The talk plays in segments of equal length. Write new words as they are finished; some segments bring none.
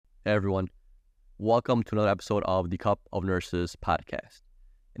Hey everyone, welcome to another episode of the Cup of Nurses podcast.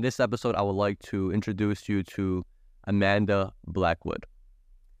 In this episode, I would like to introduce you to Amanda Blackwood.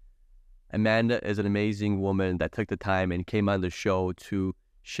 Amanda is an amazing woman that took the time and came on the show to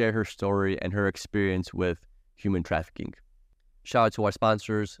share her story and her experience with human trafficking. Shout out to our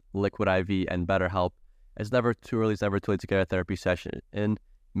sponsors, Liquid IV and BetterHelp. It's never too early to get a therapy session in.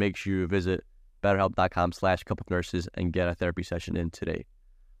 Make sure you visit betterhelp.com/cupofnurses and get a therapy session in today.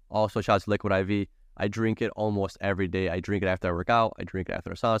 Also, shout out to Liquid IV. I drink it almost every day. I drink it after I work out. I drink it after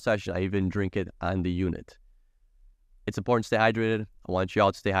a sauna session. I even drink it on the unit. It's important to stay hydrated. I want you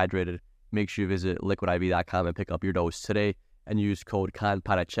all to stay hydrated. Make sure you visit liquidiv.com and pick up your dose today and use code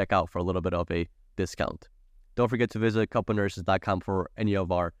CONPOD at checkout for a little bit of a discount. Don't forget to visit cupofnurses.com for any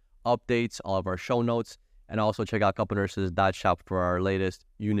of our updates, all of our show notes, and also check out cupofnurses.shop for our latest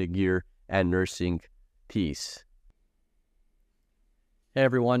unit gear and nursing tees. Hey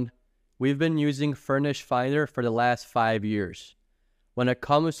everyone, we've been using Furnish Finder for the last 5 years. When it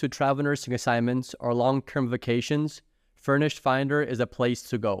comes to travel nursing assignments or long-term vacations, Furnish Finder is a place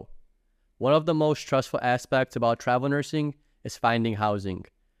to go. One of the most stressful aspects about travel nursing is finding housing.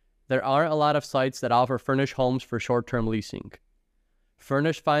 There aren't a lot of sites that offer furnished homes for short-term leasing.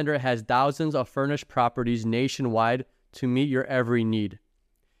 Furnish Finder has thousands of furnished properties nationwide to meet your every need.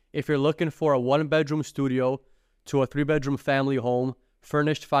 If you're looking for a 1-bedroom studio to a 3-bedroom family home,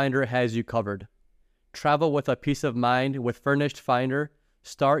 Furnished Finder has you covered. Travel with a peace of mind with Furnished Finder.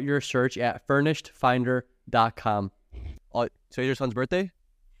 Start your search at furnishedfinder.com. Oh, so your son's birthday?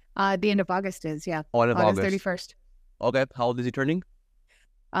 The end of August is, yeah. Oh, end of August. 31st. Okay, how old is he turning?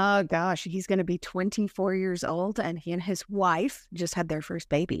 Gosh, he's going to be 24 years old, and he and his wife just had their first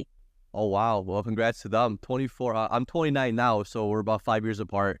baby. Oh, wow. Well, congrats to them. 24. I'm 29 now, so we're about 5 years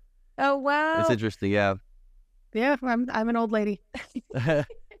apart. Oh, wow. It's interesting, yeah. Yeah, I'm an old lady.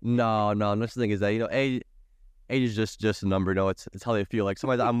 No. That's the thing is that, age is just a number. It's how they feel. Like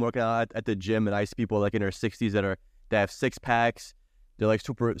sometimes I'm working out at the gym and I see people like in their 60s that have 6 packs. They're like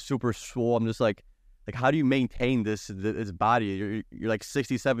super swole. I'm just like how do you maintain this body? You're like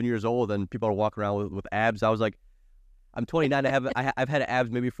 67 years old and people are walking around with abs. I was like, I'm 29. I've had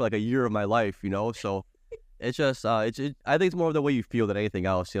abs maybe for like a year of my life. So it's just I think it's more of the way you feel than anything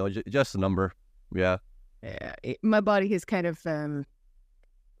else. Just a number. Yeah. Yeah, my body has kind of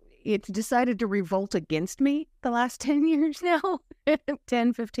it's decided to revolt against me the last 10 years now.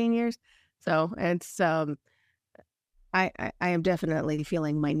 10, 15 years. So it's I am definitely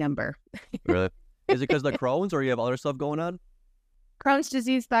feeling my number. Really? Is it because of the Crohn's or you have other stuff going on? Crohn's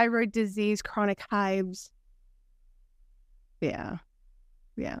disease, thyroid disease, chronic hives. Yeah.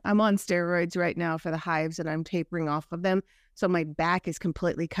 I'm on steroids right now for the hives and I'm tapering off of them. So my back is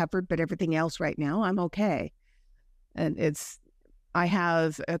completely covered, but everything else right now, I'm okay. And I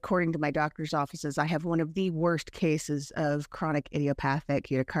have, according to my doctor's offices, I have one of the worst cases of chronic idiopathic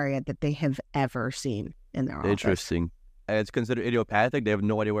urticaria that they have ever seen in their office. Interesting. And it's considered idiopathic. They have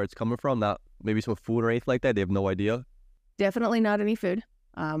no idea where it's coming from. Not maybe some food or anything like that. They have no idea. Definitely not any food.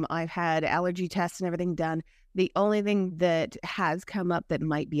 I've had allergy tests and everything done. The only thing that has come up that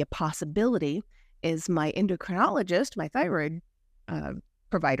might be a possibility is my endocrinologist, my thyroid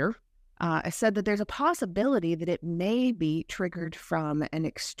provider, said that there's a possibility that it may be triggered from an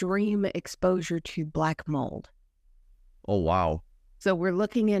extreme exposure to black mold. Oh, wow. So we're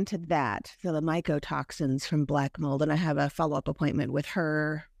looking into that, so the mycotoxins from black mold, and I have a follow-up appointment with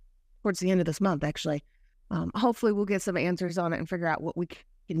her towards the end of this month, actually. Hopefully we'll get some answers on it and figure out what we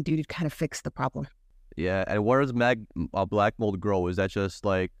can do to kind of fix the problem. Yeah, and where does black mold grow? Is that just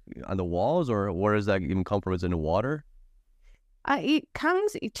like on the walls, or where does that even come from? Is it in the water? It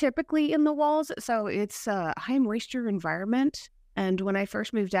comes typically in the walls, so it's a high moisture environment. And when I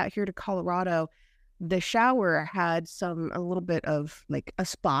first moved out here to Colorado, the shower had a little bit of like a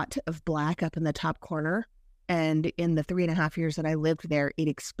spot of black up in the top corner. And in the 3.5 years that I lived there, it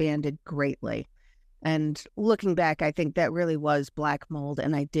expanded greatly. And looking back, I think that really was black mold,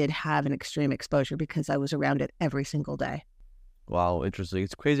 and I did have an extreme exposure because I was around it every single day. Wow, interesting.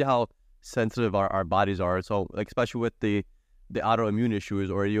 It's crazy how sensitive our bodies are. So, like, especially with the autoimmune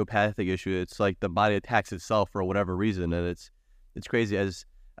issues or idiopathic issue, it's like the body attacks itself for whatever reason, and it's crazy as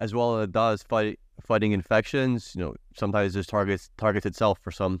well as it does fighting infections. Sometimes it just targets itself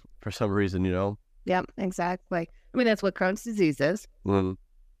for some reason. Yep, exactly. I mean, that's what Crohn's disease is. Mm.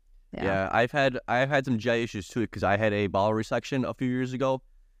 Yeah, I've had some GI issues too because I had a bowel resection a few years ago,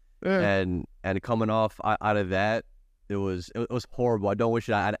 and coming off out of that, it was horrible. I don't wish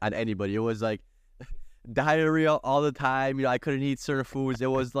it on anybody. It was like diarrhea all the time. I couldn't eat certain foods.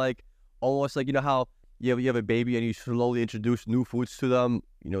 It was like almost like how you have a baby and you slowly introduce new foods to them,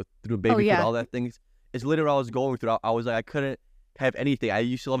 through Oh baby food, yeah. all that things. It's literally what I was going through. I was like, I couldn't have anything. I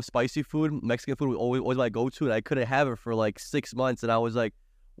used to love spicy food. Mexican food was always my go-to, and I couldn't have it for like 6 months. And I was like,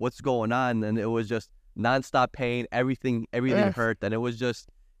 what's going on? And it was just nonstop pain. Everything Ugh. hurt, and it was just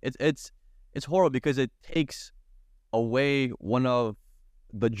it's horrible because it takes away one of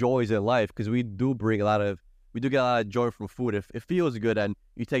the joys in life, because we do get a lot of joy from food. If it feels good and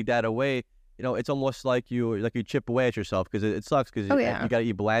you take that away, it's almost like you chip away at yourself, because it sucks, because Oh you yeah. got to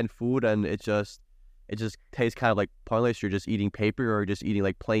eat bland food, and it just tastes kind of like pointless. You're just eating paper or just eating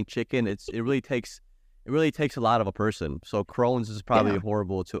like plain chicken. It really takes a lot of a person. So Crohn's is probably Yeah.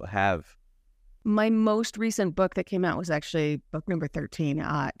 horrible to have. My most recent book that came out was actually book number 13.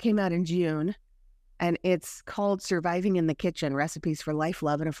 It came out in June, and it's called Surviving in the Kitchen: Recipes for Life,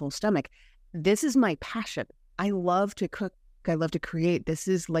 Love, and a Full Stomach. This is my passion. I love to cook. I love to create. This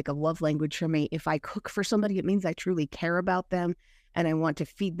is like a love language for me. If I cook for somebody, it means I truly care about them and I want to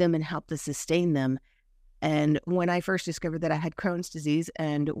feed them and help to sustain them. And when I first discovered that I had Crohn's disease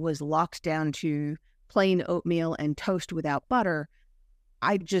and was locked down to plain oatmeal and toast without butter,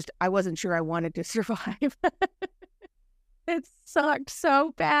 I wasn't sure I wanted to survive. It sucked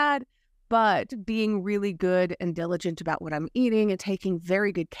so bad. But being really good and diligent about what I'm eating and taking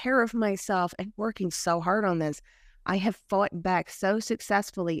very good care of myself and working so hard on this, I have fought back so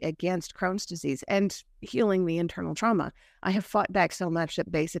successfully against Crohn's disease and healing the internal trauma. I have fought back so much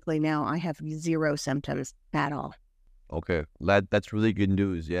that basically now I have zero symptoms at all. Okay, that's really good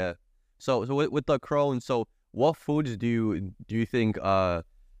news. Yeah. So with the Crohn's, so what foods do you think cause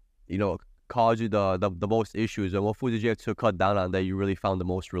you the most issues, and what foods did you have to cut down on that you really found the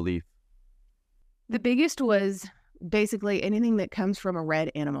most relief? The biggest was basically anything that comes from a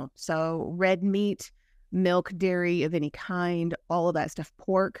red animal. So red meat, milk, dairy of any kind, all of that stuff.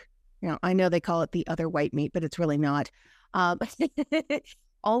 Pork, I know they call it the other white meat, but it's really not. Um,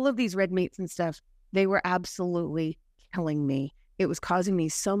 all of these red meats and stuff, they were absolutely killing me. It was causing me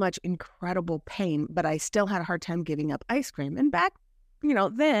so much incredible pain, but I still had a hard time giving up ice cream. And back,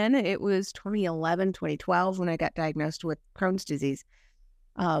 then it was 2011, 2012 when I got diagnosed with Crohn's disease.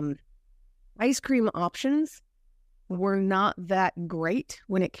 Ice cream options were not that great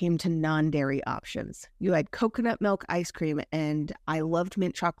when it came to non-dairy options. You had coconut milk ice cream, and I loved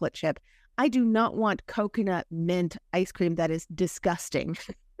mint chocolate chip. I do not want coconut mint ice cream. That is disgusting.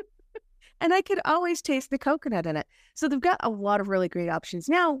 And I could always taste the coconut in it. So they've got a lot of really great options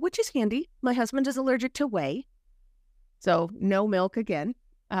now, which is handy. My husband is allergic to whey, so no milk again.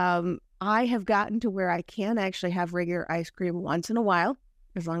 I have gotten to where I can actually have regular ice cream once in a while,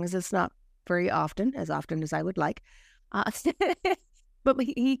 as long as it's not very often, as I would like. But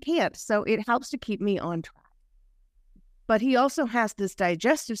he can't, so it helps to keep me on track. But he also has this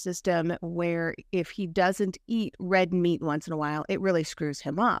digestive system where if he doesn't eat red meat once in a while, it really screws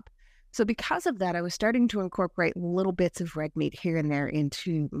him up. So because of that, I was starting to incorporate little bits of red meat here and there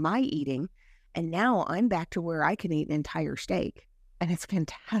into my eating. And now I'm back to where I can eat an entire steak. And it's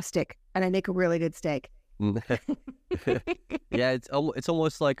fantastic. And I make a really good steak. Yeah, it's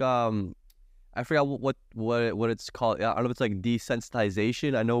almost like I forgot what it's called. I don't know if it's like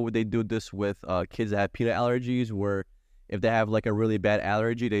desensitization. I know they do this with kids that have peanut allergies, where if they have like a really bad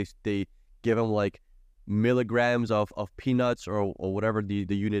allergy, they give them like milligrams of peanuts or whatever the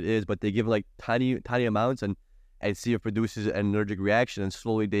unit is, but they give like tiny amounts and see if it produces an allergic reaction, and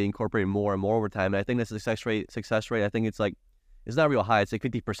slowly they incorporate more and more over time. And I think that's the success rate. I think it's like, it's not real high. It's like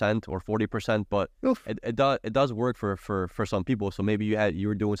 50% or 40%, but it does work for some people. So maybe you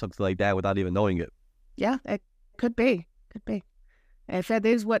were doing something like that without even knowing it. Yeah, it could be. If that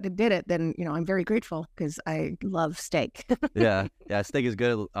is what did it, then I'm very grateful because I love steak. Yeah, steak is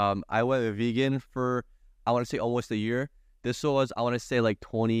good. I went vegan for, I want to say, almost a year. This was, I want to say, like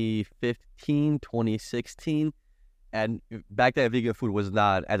 2015, 2016, and back then vegan food was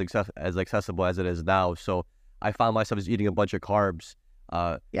not as accessible as it is now. So I found myself just eating a bunch of carbs.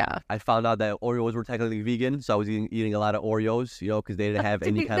 Yeah. I found out that Oreos were technically vegan, so I was eating a lot of Oreos, because they didn't have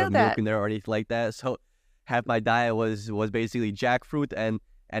any Didn't kind know of that. milk in there or anything like that. So half my diet was basically jackfruit and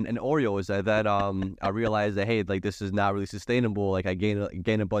Oreos. And then I realized that, hey, like, this is not really sustainable. Like, I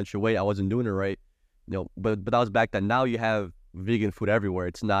gained a bunch of weight. I wasn't doing it right, But that was back then. Now you have vegan food everywhere.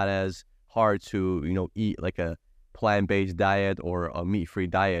 It's not as hard to eat like a plant-based diet or a meat-free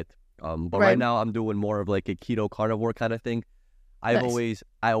diet. But right now I'm doing more of like a keto carnivore kind of thing. I always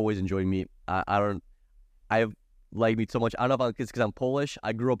enjoy meat. I like meat so much. I don't know if it's because I'm Polish.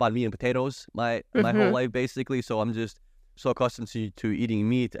 I grew up on meat and potatoes my whole life basically. So I'm just so accustomed to eating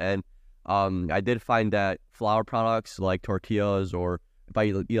meat. And I did find that flour products like tortillas or if I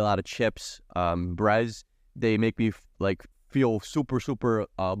eat a lot of chips, breads, they make me feel super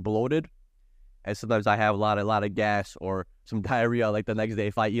bloated. And sometimes I have a lot of gas or some diarrhea like the next day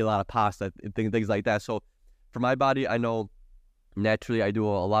if I eat a lot of pasta, things like that. So for my body, I know naturally I do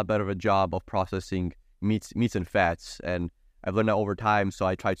a lot better of a job of processing meats and fats. And I've learned that over time. So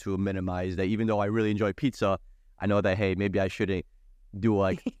I try to minimize that. Even though I really enjoy pizza, I know that, hey, maybe I shouldn't do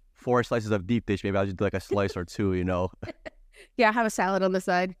like 4 slices of deep dish. Maybe I'll just do like a slice or two, Yeah, have a salad on the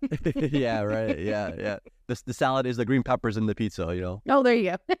side. Yeah, right. Yeah. The salad is the green peppers in the pizza. Oh, there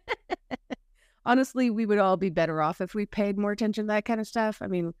you go. Honestly, we would all be better off if we paid more attention to that kind of stuff. I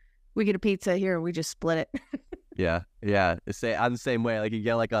mean, we get a pizza here, we just split it. Yeah. I'm the same way. Like you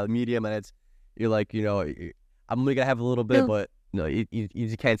get like a medium, and you're like, I'm only gonna have a little bit, but no,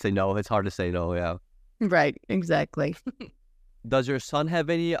 you can't say no. It's hard to say no. Yeah. Right. Exactly. Does your son have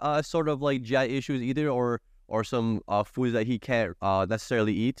any sort of like GI issues either, or some foods that he can't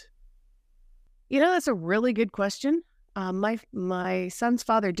necessarily eat? That's a really good question. My son's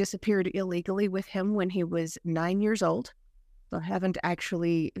father disappeared illegally with him when he was 9 years old. So I haven't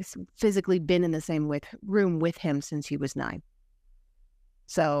actually physically been in the same room with him since he was 9.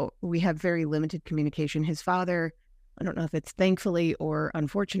 So we have very limited communication. His father, I don't know if it's thankfully or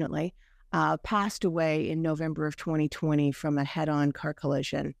unfortunately, passed away in November of 2020 from a head-on car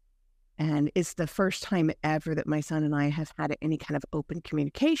collision. And it's the first time ever that my son and I have had any kind of open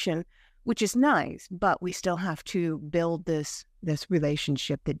communication, which is nice, but we still have to build this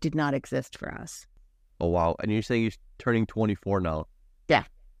relationship that did not exist for us. Oh, wow. And you're saying he's turning 24 now? Yeah.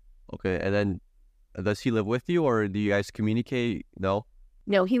 Okay. And then does he live with you, or do you guys communicate? No?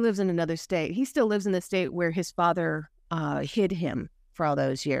 No, he lives in another state. He still lives in the state where his father hid him for all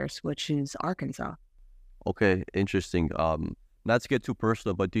those years, which is Arkansas. Okay. Interesting. Not to get too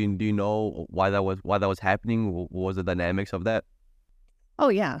personal, but do you know why that was happening? What was the dynamics of that? Oh,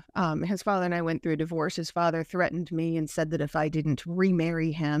 yeah. His father and I went through a divorce. His father threatened me and said that if I didn't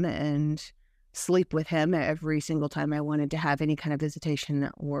remarry him and sleep with him every single time I wanted to have any kind of visitation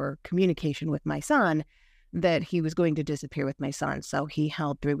or communication with my son, that he was going to disappear with my son. So he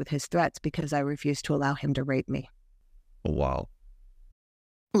held through with his threats because I refused to allow him to rape me. Oh, wow.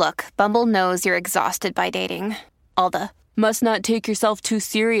 Look, Bumble knows you're exhausted by dating. All the must not take yourself too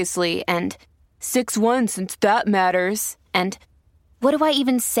seriously and 6'1" since that matters. And what do I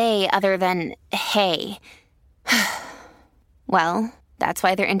even say other than, hey? Well, that's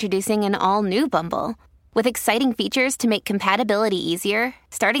why they're introducing an all-new Bumble, with exciting features to make compatibility easier,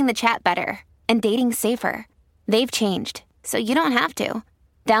 starting the chat better, and dating safer. They've changed, so you don't have to.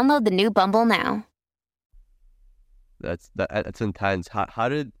 Download the new Bumble now. That's intense. How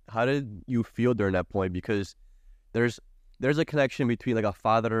did you feel during that point? Because there's a connection between like a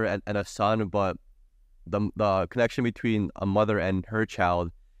father and a son, but the connection between a mother and her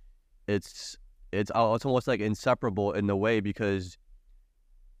child, it's almost like inseparable in a way, because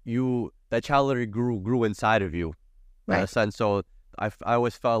that child literally grew inside of you, right, in a sense. So I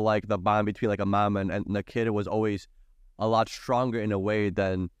always felt like the bond between like a mom and the kid was always a lot stronger in a way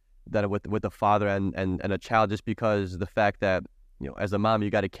than with the father and a child, just because the fact that as a mom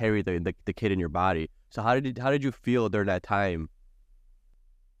you got to carry the kid in your body. So how did you feel during that time?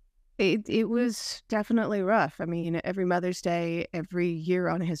 It was definitely rough. I mean, every Mother's Day, every year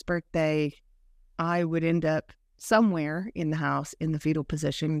on his birthday, I would end up somewhere in the house in the fetal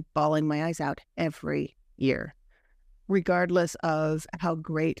position, bawling my eyes out every year. Regardless of how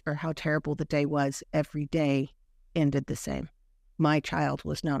great or how terrible the day was, every day ended the same. My child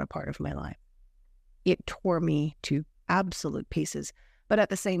was not a part of my life. It tore me to absolute pieces. But at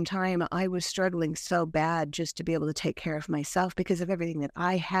the same time, I was struggling so bad just to be able to take care of myself because of everything that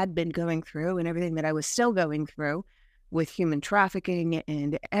I had been going through and everything that I was still going through with human trafficking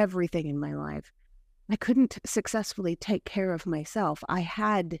and everything in my life. I couldn't successfully take care of myself. I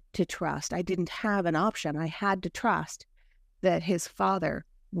had to trust. I didn't have an option. I had to trust that his father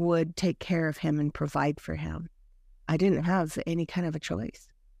would take care of him and provide for him. I didn't have any kind of a choice.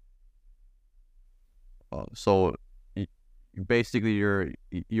 So basically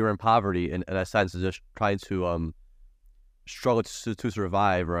you're in poverty in a sense, just trying to struggle to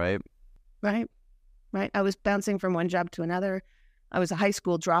survive, right? Right. I was bouncing from one job to another. I was a high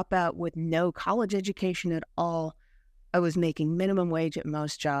school dropout with no college education at all. I was making minimum wage at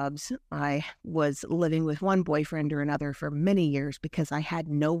most jobs. I was living with one boyfriend or another for many years because I had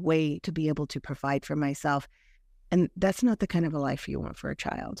no way to be able to provide for myself. And that's not the kind of a life you want for a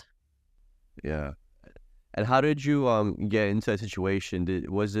child. Yeah. And how did you get into that situation? Did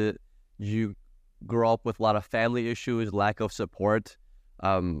you grow up with a lot of family issues, lack of support?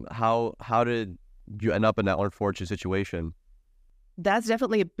 How did you end up in that unfortunate situation? That's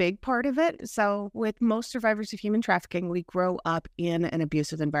definitely a big part of it. So with most survivors of human trafficking, we grow up in an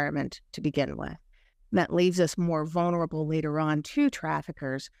abusive environment to begin with. That leaves us more vulnerable later on to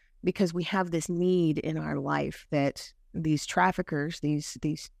traffickers because we have this need in our life that these traffickers, these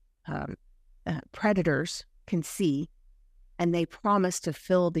predators can see, and they promise to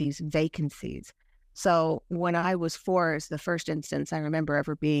fill these vacancies. So when I was 4, is the first instance I remember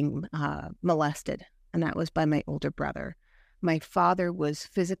ever being molested, and that was by my older brother. My father was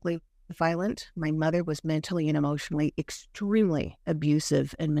physically violent. My mother was mentally and emotionally extremely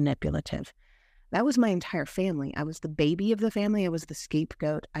abusive and manipulative. That was my entire family. I was the baby of the family. I was the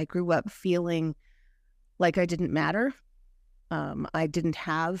scapegoat. I grew up feeling like I didn't matter. I didn't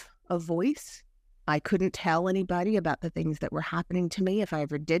have a voice. I couldn't tell anybody about the things that were happening to me. If I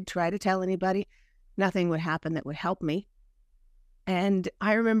ever did try to tell anybody, nothing would happen that would help me. And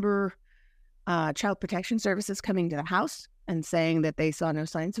I remember Child Protection Services coming to the house and saying that they saw no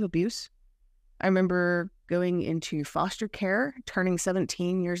signs of abuse. I remember going into foster care, turning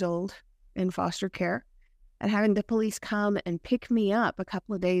 17 years old in foster care, and having the police come and pick me up a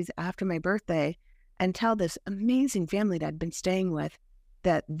couple of days after my birthday and tell this amazing family that I'd been staying with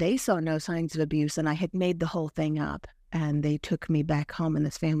that they saw no signs of abuse and I had made the whole thing up. And they took me back home and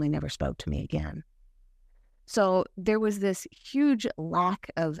this family never spoke to me again. So there was this huge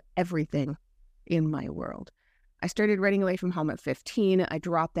lack of everything in my world. I started running away from home at 15. I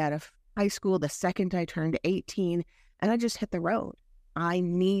dropped out of high school the second I turned 18, and I just hit the road. I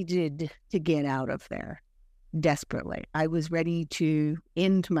needed to get out of there desperately. I was ready to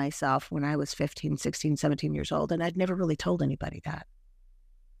end myself when I was 15, 16, 17 years old, and I'd never really told anybody that.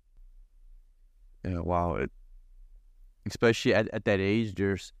 Yeah, wow. Especially at that age,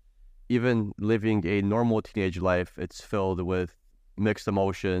 there's even living a normal teenage life, it's filled with mixed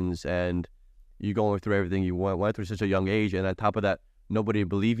emotions, and you're going through everything you went through at such a young age, and on top of that, nobody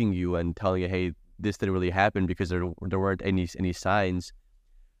believing you and telling you, hey, this didn't really happen because there weren't any signs.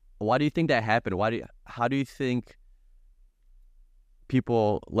 Why do you think that happened? How do you think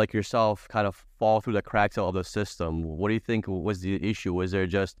people like yourself kind of fall through the cracks of the system? What do you think was the issue? Was there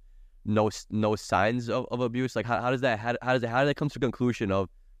just no signs of abuse? Like how does that come to the conclusion of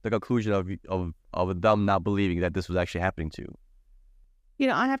them not believing that this was actually happening to you? You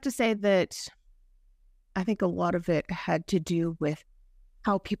know, I have to say that I think a lot of it had to do with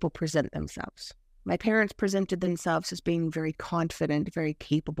how people present themselves. My parents presented themselves as being very confident, very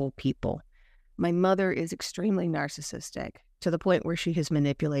capable people. My mother is extremely narcissistic to the point where she has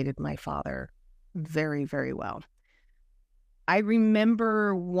manipulated my father very, very well. I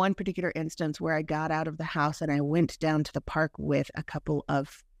remember one particular instance where I got out of the house and I went down to the park with a couple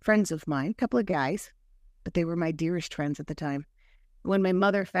of friends of mine, a couple of guys, but they were my dearest friends at the time. When my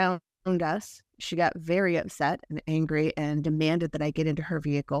mother found us, she got very upset and angry and demanded that I get into her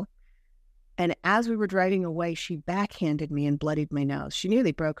vehicle. And as we were driving away, she backhanded me and bloodied my nose. She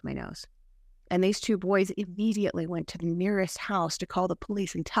nearly broke my nose. And these two boys immediately went to the nearest house to call the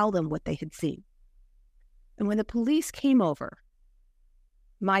police and tell them what they had seen. And when the police came over,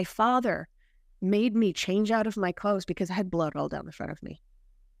 my father made me change out of my clothes because I had blood all down the front of me.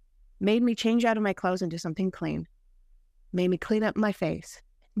 Made me change out of my clothes into something clean. Made me clean up my face.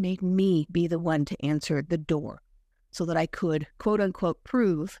 Made me be the one to answer the door so that I could, quote unquote,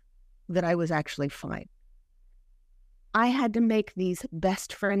 prove that I was actually fine. I had to make these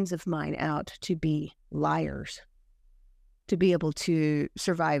best friends of mine out to be liars to be able to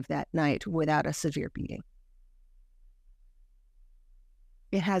survive that night without a severe beating.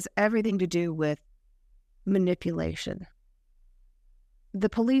 It has everything to do with manipulation. The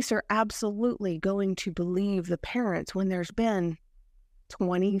police are absolutely going to believe the parents when there's been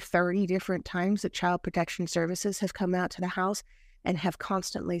 20, 30 different times that Child Protection Services have come out to the house and have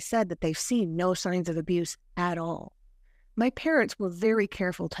constantly said that they've seen no signs of abuse at all. My parents were very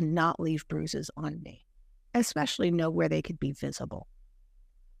careful to not leave bruises on me, especially know where they could be visible.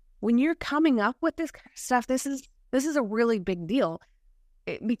 When you're coming up with this kind of stuff, this is a really big deal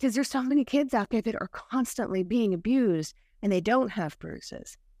because there's so many kids out there that are constantly being abused and they don't have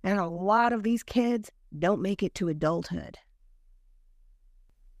bruises. And a lot of these kids don't make it to adulthood.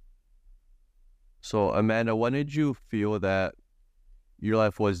 So, Amanda, when did you feel that your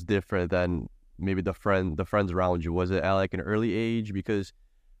life was different than maybe the friends around you? Was it at like an early age? Because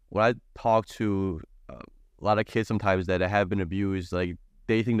when I talk to a lot of kids sometimes that have been abused, like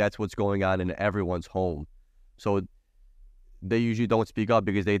they think that's what's going on in everyone's home. So they usually don't speak up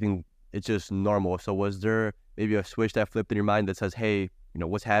because they think it's just normal. So was there maybe a switch that flipped in your mind that says, hey,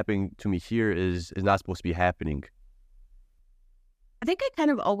 what's happening to me here is not supposed to be happening? I think I kind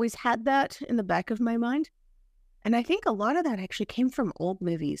of always had that in the back of my mind. And I think a lot of that actually came from old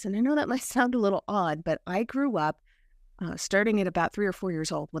movies. And I know that might sound a little odd, but I grew up starting at about 3 or 4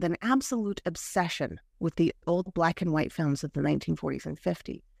 years old with an absolute obsession with the old black and white films of the 1940s and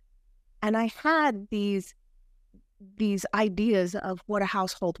 50s. And I had these ideas of what a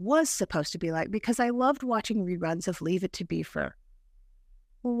household was supposed to be like because I loved watching reruns of Leave It to Beaver.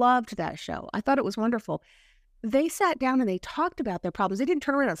 Loved that show. I thought it was wonderful. They sat down and they talked about their problems. They didn't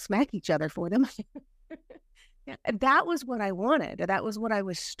turn around and smack each other for them. Yeah, that was what I wanted. That was what I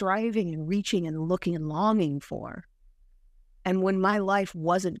was striving and reaching and looking and longing for. And when my life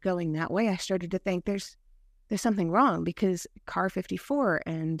wasn't going that way, I started to think there's something wrong because Car 54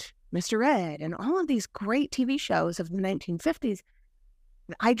 and Mr. Ed and all of these great TV shows of the 1950s,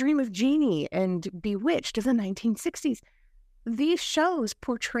 I Dream of Jeannie and Bewitched of the 1960s, these shows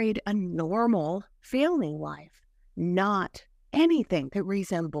portrayed a normal family life, not anything that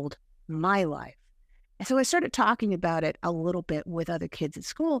resembled my life. And so I started talking about it a little bit with other kids at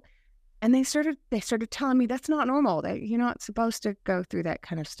school, and they started telling me that's not normal, that you're not supposed to go through that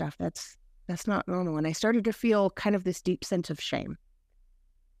kind of stuff. That's not normal. And I started to feel kind of this deep sense of shame.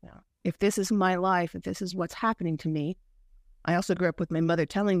 Yeah. If this is my life, if this is what's happening to me, I also grew up with my mother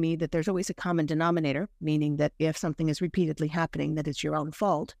telling me that there's always a common denominator, meaning that if something is repeatedly happening, that it's your own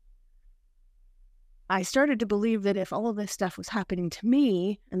fault. I started to believe that if all of this stuff was happening to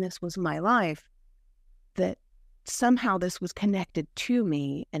me and this was my life, that somehow this was connected to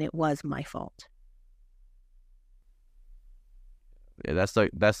me and it was my fault. Yeah,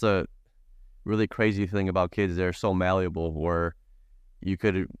 that's the really crazy thing about kids. They're so malleable where you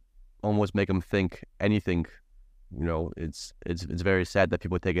could almost make them think anything. You know, it's very sad that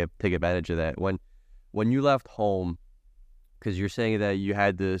people take advantage of that. When you left home, because you're saying that you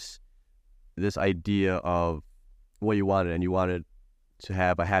had this idea of what you wanted, and you wanted to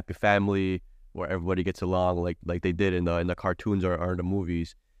have a happy family where everybody gets along like they did in the cartoons or in the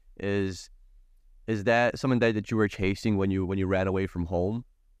movies. Is that something that you were chasing when you ran away from home?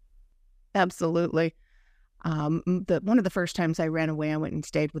 Absolutely. One of the first times I ran away, I went and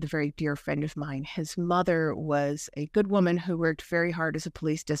stayed with a very dear friend of mine. His mother was a good woman who worked very hard as a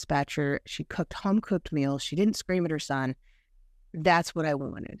police dispatcher. She cooked home-cooked meals. She didn't scream at her son. That's what I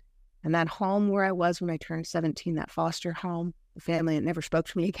wanted. And that home where I was when I turned 17, that foster home, the family that never spoke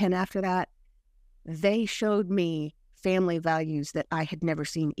to me again after that, they showed me family values that I had never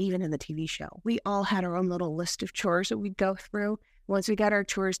seen, even in the TV show. We all had our own little list of chores that we'd go through. Once we got our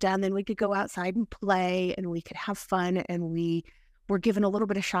chores done, then we could go outside and play, and we could have fun, and we were given a little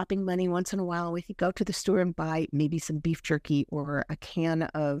bit of shopping money once in a while. We could go to the store and buy maybe some beef jerky or a can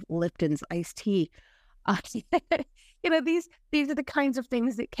of Lipton's iced tea. These are the kinds of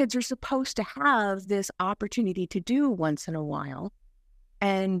things that kids are supposed to have this opportunity to do once in a while.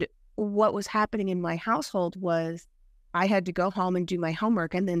 And what was happening in my household was I had to go home and do my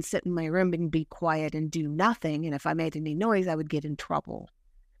homework and then sit in my room and be quiet and do nothing. And if I made any noise, I would get in trouble.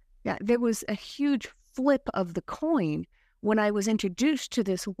 Yeah, there was a huge flip of the coin when I was introduced to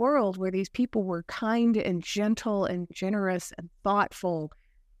this world where these people were kind and gentle and generous and thoughtful,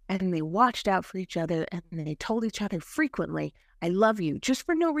 and they watched out for each other, and they told each other frequently, I love you, just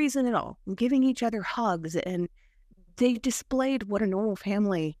for no reason at all, giving each other hugs. And they displayed what a normal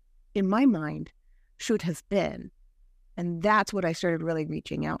family, in my mind, should have been. And that's what I started really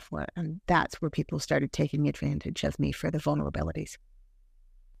reaching out for. And that's where people started taking advantage of me for the vulnerabilities.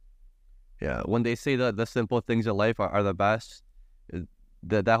 Yeah, when they say that the simple things in life are the best,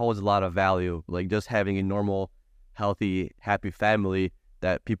 that holds a lot of value. Like just having a normal, healthy, happy family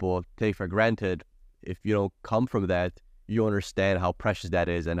that people take for granted. If you don't come from that, you understand how precious that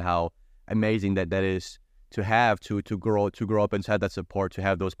is and how amazing that is to have, to grow up and to have that support, to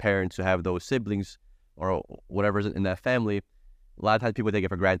have those parents, to have those siblings or whatever's in that family. A lot of times people take it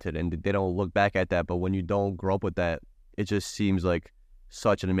for granted and they don't look back at that. But when you don't grow up with that, it just seems like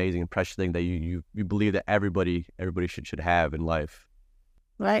such an amazing and precious thing that you believe that everybody should have in life.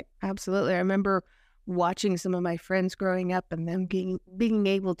 Right. Absolutely. I remember watching some of my friends growing up and them being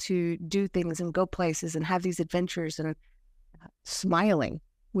able to do things and go places and have these adventures and smiling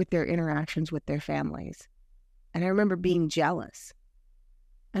with their interactions with their families. And I remember being jealous.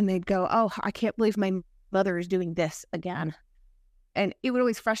 And they'd go, oh, I can't believe my mother is doing this again. And it would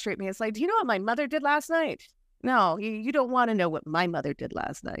always frustrate me. It's like, do you know what my mother did last night? No, you don't want to know what my mother did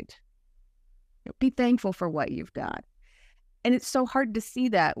last night. Be thankful for what you've got. And it's so hard to see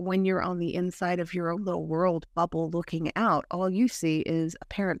that when you're on the inside of your own little world bubble looking out. All you see is a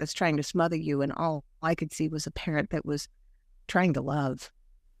parent that's trying to smother you. And all I could see was a parent that was trying to love.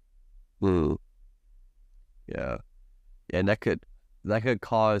 Yeah. Yeah, and that could that could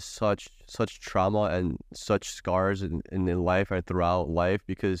cause such trauma and such scars in life and throughout life,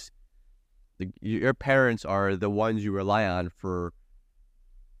 because your parents are the ones you rely on for,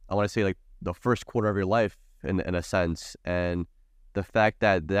 I want to say, like the first quarter of your life in a sense. And the fact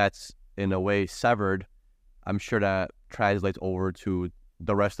that that's in a way severed, I'm sure that translates over to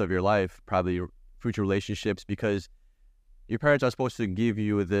the rest of your life, probably your future relationships, because your parents are supposed to give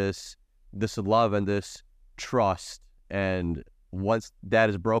you this love and this trust. And once that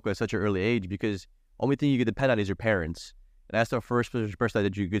is broken at such an early age, because only thing you can depend on is your parents. And that's the first person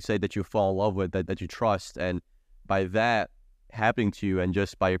that you could say that you fall in love with, that you trust. And by that happening to you, and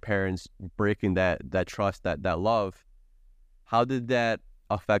just by your parents breaking that trust, that love, how did that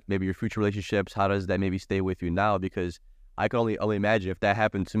affect maybe your future relationships? How does that maybe stay with you now? Because I can only imagine if that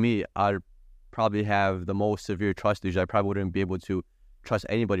happened to me, I'd probably have the most severe trust issues. I probably wouldn't be able to trust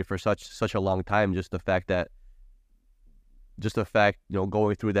anybody for such a long time. Just the fact,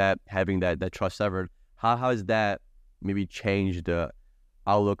 going through that, having that trust severed. How has that maybe changed the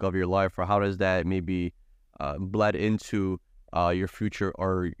outlook of your life, or how does that maybe bled into your future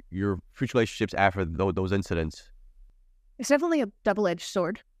relationships after those incidents? It's definitely a double-edged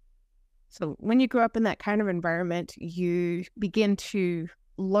sword. So when you grow up in that kind of environment, you begin to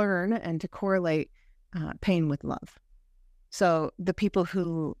learn and to correlate pain with love. So the people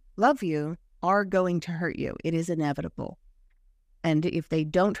who love you are going to hurt you. It is inevitable. And if they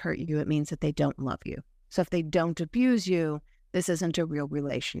don't hurt you, it means that they don't love you. So if they don't abuse you, this isn't a real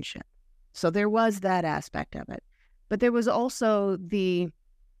relationship. So there was that aspect of it. But there was also the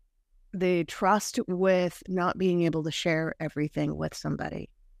trust with not being able to share everything with somebody.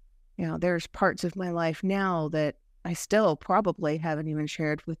 There's parts of my life now that I still probably haven't even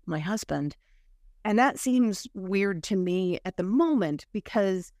shared with my husband. And that seems weird to me at the moment,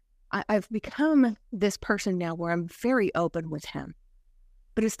 because I've become this person now where I'm very open with him.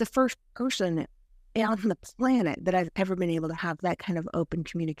 But it's the first person on the planet that I've ever been able to have that kind of open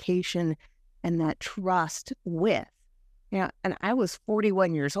communication and that trust with. And I was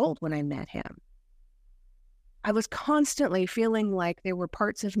 41 years old when I met him. I was constantly feeling like there were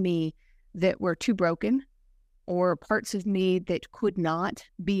parts of me that were too broken, or parts of me that could not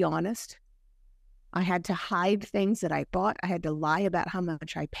be honest. I had to hide things that I bought. I had to lie about how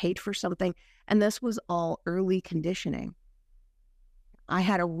much I paid for something. And this was all early conditioning. I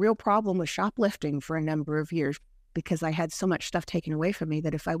had a real problem with shoplifting for a number of years, because I had so much stuff taken away from me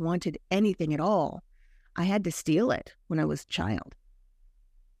that if I wanted anything at all, I had to steal it when I was a child.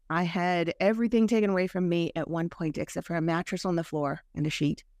 I had everything taken away from me at one point, except for a mattress on the floor and a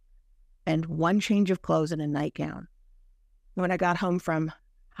sheet, and one change of clothes and a nightgown. When I got home from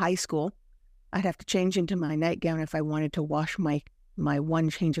high school, I'd have to change into my nightgown if I wanted to wash my one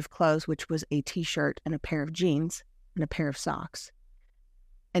change of clothes, which was a t-shirt and a pair of jeans and a pair of socks.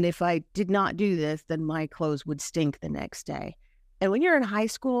 And if I did not do this, then my clothes would stink the next day. And when you're in high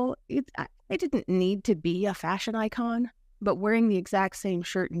school, I didn't need to be a fashion icon, but wearing the exact same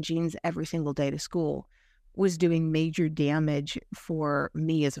shirt and jeans every single day to school was doing major damage for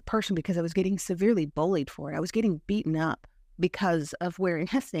me as a person, because I was getting severely bullied for it. I was getting beaten up because of wearing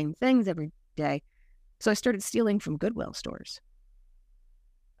the same things every day. So I started stealing from Goodwill stores.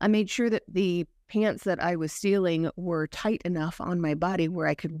 I made sure that the pants that I was stealing were tight enough on my body where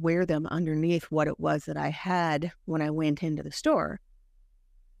I could wear them underneath what it was that I had when I went into the store.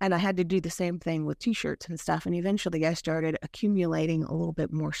 And I had to do the same thing with t-shirts and stuff. And eventually I started accumulating a little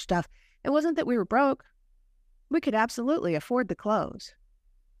bit more stuff. It wasn't that we were broke. We could absolutely afford the clothes.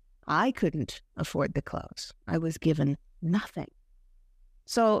 I couldn't afford the clothes. I was given nothing.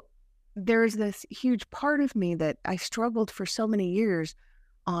 So there's this huge part of me that I struggled for so many years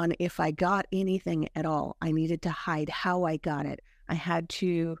on if I got anything at all. I needed to hide how I got it. I had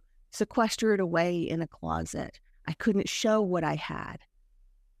to sequester it away in a closet. I couldn't show what I had.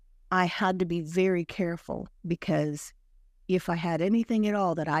 I had to be very careful, because if I had anything at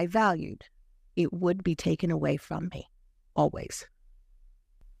all that I valued, it would be taken away from me, always.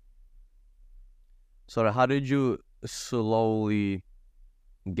 So how did you slowly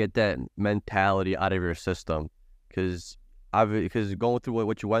get that mentality out of your system? Because going through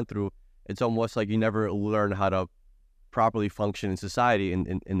what you went through, it's almost like you never learned how to properly function in society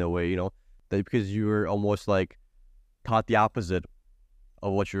in a way, that because you were almost like taught the opposite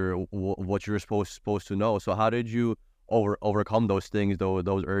of what you're supposed to know. So how did you overcome those things,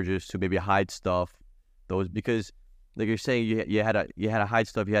 those urges to maybe hide stuff, because like you're saying, you had to hide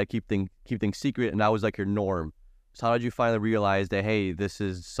stuff, you had to keep things secret, and that was like your norm. So how did you finally realize that, hey, this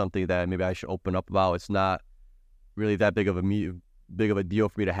is something that maybe I should open up about? It's not really that big of a deal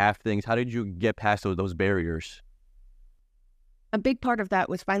for me to have things. How did you get past those barriers? A big part of that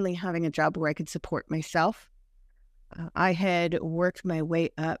was finally having a job where I could support myself. I had worked my way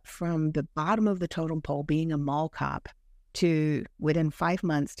up from the bottom of the totem pole, being a mall cop, to within 5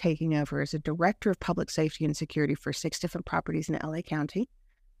 months taking over as a director of public safety and security for 6 different properties in LA County.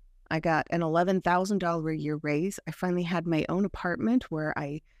 I got an $11,000 a year raise. I finally had my own apartment where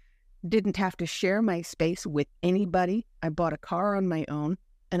I didn't have to share my space with anybody. I bought a car on my own.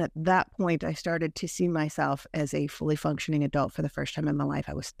 And at that point, I started to see myself as a fully functioning adult for the first time in my life.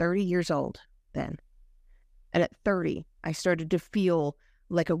 I was 30 years old then. And at 30, I started to feel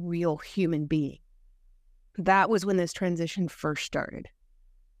like a real human being. That was when this transition first started.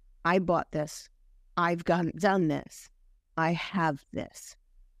 I bought this. I've done this. I have this.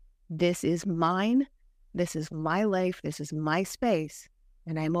 This is mine. This is my life. This is my space.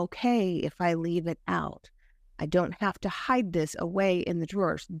 And I'm okay if I leave it out. I don't have to hide this away in the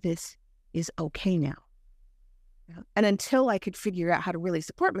drawers. This is okay now. And until I could figure out how to really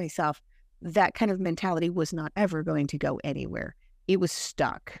support myself, that kind of mentality was not ever going to go anywhere. It was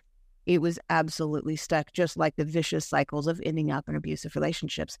stuck. It was absolutely stuck, just like the vicious cycles of ending up in abusive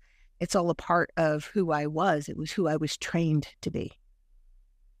relationships. It's all a part of who I was. It was who I was trained to be.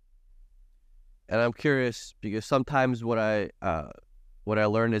 And I'm curious because sometimes what I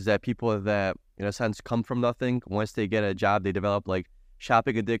learned is that people that, in a sense, come from nothing, once they get a job, they develop like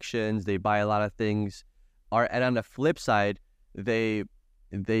shopping addictions, they buy a lot of things, and on the flip side, they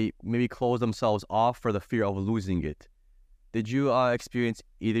maybe close themselves off for the fear of losing it. Did you experience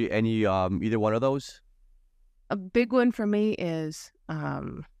either one of those? A big one for me is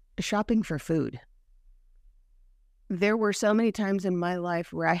shopping for food. There were so many times in my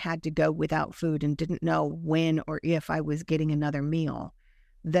life where I had to go without food and didn't know when or if I was getting another meal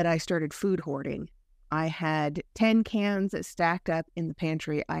that I started food hoarding. I had 10 cans stacked up in the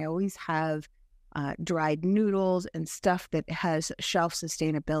pantry. I always have dried noodles and stuff that has shelf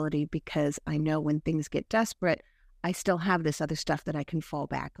sustainability because I know when things get desperate, I still have this other stuff that I can fall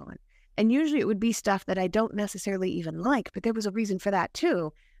back on. And usually it would be stuff that I don't necessarily even like, but there was a reason for that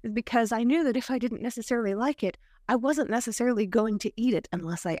too, because I knew that if I didn't necessarily like it, I wasn't necessarily going to eat it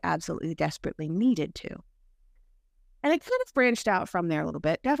unless I absolutely desperately needed to. And it kind of branched out from there a little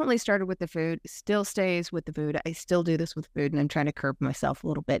bit. Definitely started with the food, still stays with the food. I still do this with food, and I'm trying to curb myself a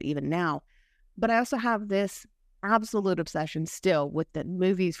little bit even now. But I also have this absolute obsession still with the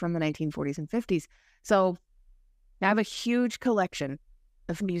movies from the 1940s and 50s. So I have a huge collection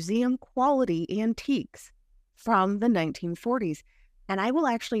of museum quality antiques from the 1940s. And I will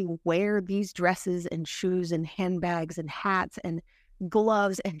actually wear these dresses and shoes and handbags and hats and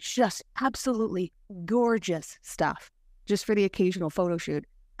gloves and just absolutely gorgeous stuff just for the occasional photo shoot.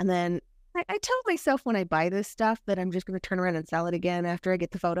 And then I tell myself when I buy this stuff that I'm just going to turn around and sell it again after I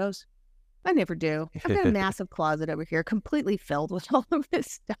get the photos. I never do. I've got a massive closet over here completely filled with all of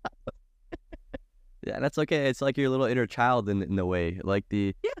this stuff. Yeah, that's okay. It's like your little inner child in a way, like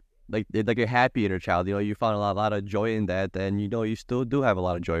like a happy inner child. You know, you found a lot of joy in that, and you know you still do have a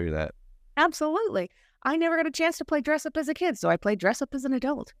lot of joy in that. Absolutely. I never got a chance to play dress up as a kid, so I played dress up as an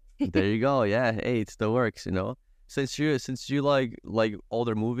adult. There you go. Yeah, hey, it still works. You know, since you like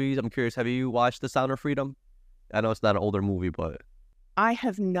older movies, I'm curious. Have you watched The Sound of Freedom? I know it's not an older movie, but I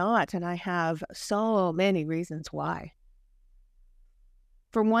have not, and I have so many reasons why.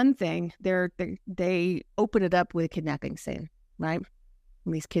 For one thing, they open it up with a kidnapping scene, right?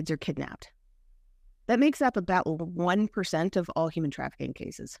 And these kids are kidnapped. That makes up about 1% of all human trafficking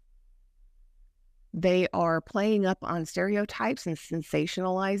cases. They are playing up on stereotypes and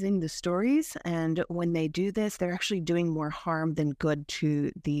sensationalizing the stories. And when they do this, they're actually doing more harm than good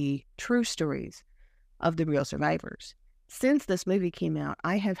to the true stories of the real survivors. Since this movie came out,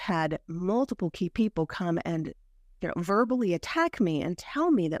 I have had multiple key people come and verbally attack me and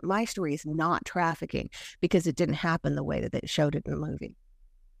tell me that my story is not trafficking because it didn't happen the way that they showed it in the movie.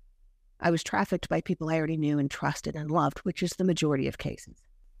 I was trafficked by people I already knew and trusted and loved, which is the majority of cases.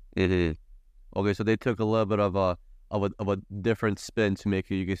 it is. Okay, so they took a little bit of a different spin to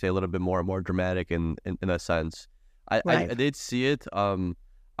make it, you could say, a little bit more dramatic in a sense. I did see it.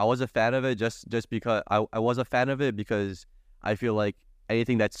 I was a fan of it just because I was a fan of it because I feel like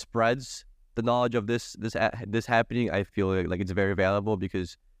anything that spreads the knowledge of this happening, I feel like it's very valuable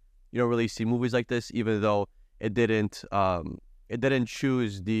because you don't really see movies like this, even though it didn't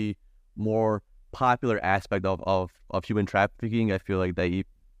choose the more popular aspect of human trafficking. I feel like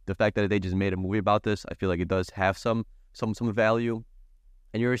the fact that they just made a movie about this, I feel like it does have some value.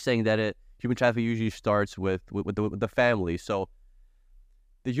 And you were saying that human trafficking usually starts with the family. So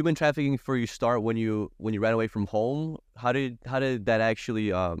did human trafficking for you start when you ran away from home? How did that actually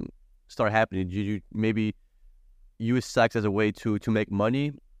start happening? Did you maybe use sex as a way to make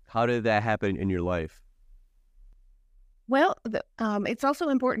money. How did that happen in your life? Well, it's also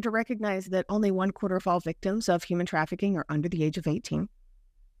important to recognize that only 1/4 of all victims of human trafficking are under the age of 18.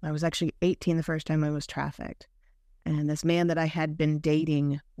 I was actually 18 the first time I was trafficked. And this man that I had been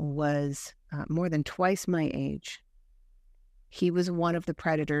dating was more than twice my age. He was one of the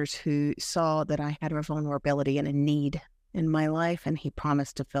predators who saw that I had a vulnerability and a need in my life, and he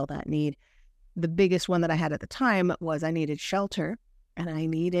promised to fill that need. The biggest one that I had at the time was I needed shelter, and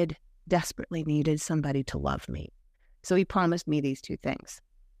I desperately needed somebody to love me. So he promised me these two things.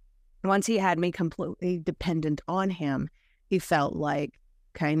 Once he had me completely dependent on him, he felt like,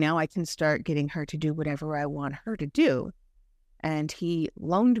 okay, now I can start getting her to do whatever I want her to do. And he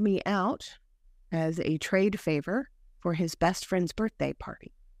loaned me out as a trade favor for his best friend's birthday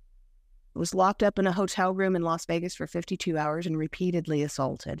party. I was locked up in a hotel room in Las Vegas for 52 hours and repeatedly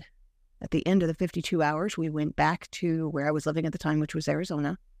assaulted. At the end of the 52 hours, we went back to where I was living at the time, which was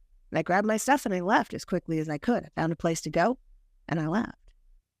Arizona. And I grabbed my stuff and I left as quickly as I could. I found a place to go and I left.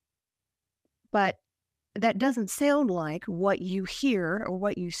 But that doesn't sound like what you hear or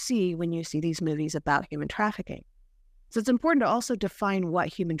what you see when you see these movies about human trafficking. So it's important to also define what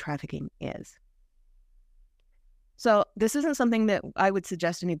human trafficking is. So this isn't something that I would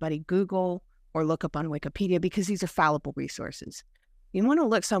suggest anybody Google or look up on Wikipedia because these are fallible resources. You want to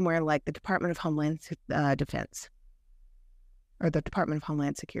look somewhere like the Department of Homeland Defense or the Department of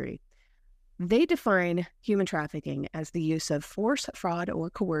Homeland Security. They define human trafficking as the use of force, fraud, or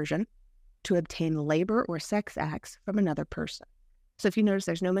coercion to obtain labor or sex acts from another person. So if you notice,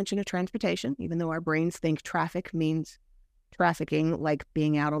 there's no mention of transportation, even though our brains think traffic means trafficking, like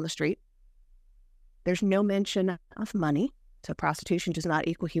being out on the street. There's no mention of money. So prostitution does not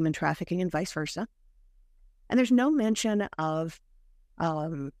equal human trafficking and vice versa. And there's no mention of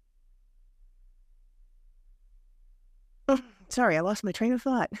sorry, I lost my train of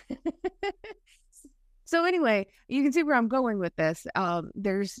thought. So anyway, you can see where I'm going with this.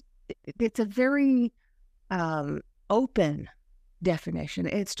 It's a very open definition.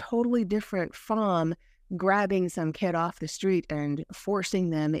 It's totally different from grabbing some kid off the street and forcing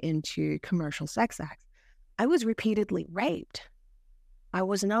them into commercial sex acts. I was repeatedly raped. I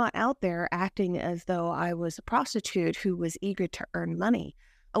was not out there acting as though I was a prostitute who was eager to earn money.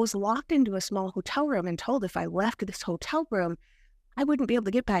 I was locked into a small hotel room and told if I left this hotel room, I wouldn't be able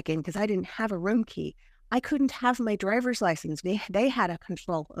to get back in because I didn't have a room key. I couldn't have my driver's license. They had a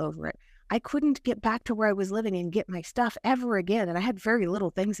control over it. I couldn't get back to where I was living and get my stuff ever again. And I had very little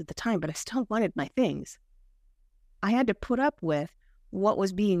things at the time, but I still wanted my things. I had to put up with what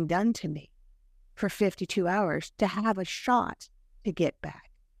was being done to me for 52 hours to have a shot to get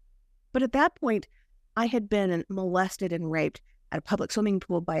back. But at that point, I had been molested and raped at a public swimming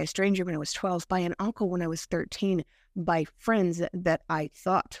pool by a stranger when I was 12, by an uncle when I was 13, by friends that I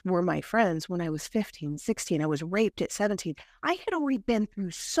thought were my friends when I was 15, 16. I was raped at 17. I had already been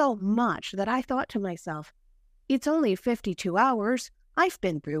through so much that I thought to myself, it's only 52 hours. I've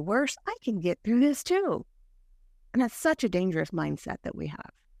been through worse. I can get through this too. And that's such a dangerous mindset that we have.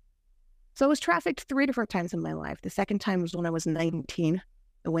 So I was trafficked 3 different times in my life. The second time was when I was 19,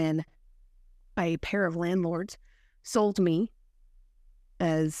 when a pair of landlords sold me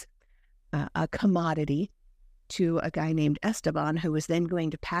as a commodity to a guy named Esteban, who was then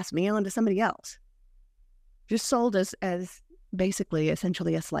going to pass me on to somebody else. Just sold us as basically,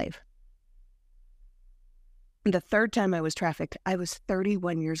 essentially a slave. The third time I was trafficked, I was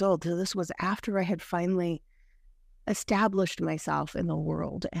 31 years old. So this was after I had finally established myself in the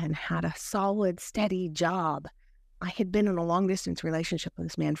world and had a solid, steady job. I had been in a long-distance relationship with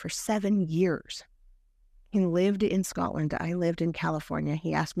this man for 7 years. He lived in Scotland. I lived in California.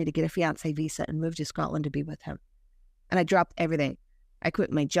 He asked me to get a fiancé visa and move to Scotland to be with him. And I dropped everything. I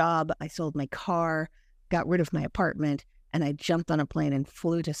quit my job. I sold my car, got rid of my apartment, and I jumped on a plane and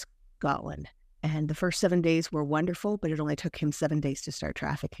flew to Scotland. And the first 7 days were wonderful, but it only took him 7 days to start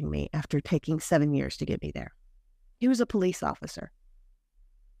trafficking me after taking 7 years to get me there. He was a police officer.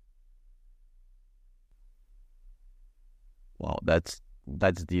 Wow, that's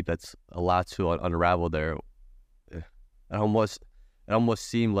deep. That's a lot to unravel there. It almost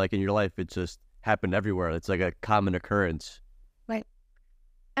seemed like in your life it just happened everywhere. It's like a common occurrence. Right.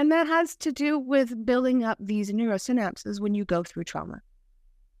 And that has to do with building up these neurosynapses when you go through trauma.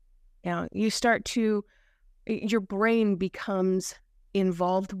 You know, your brain becomes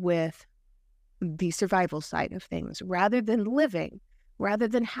involved with the survival side of things rather than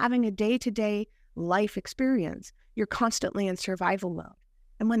having a day-to-day life experience. You're constantly in survival mode.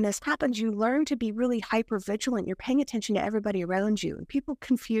 And when this happens, you learn to be really hypervigilant. You're paying attention to everybody around you. And people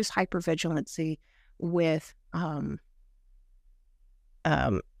confuse hypervigilancy with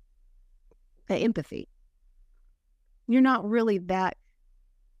empathy. You're not really that,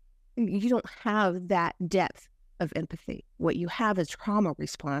 you don't have that depth of empathy. What you have is trauma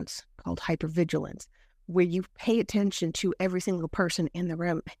response called hypervigilance, where you pay attention to every single person in the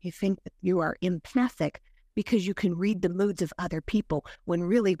room. You think that you are empathic because you can read the moods of other people, when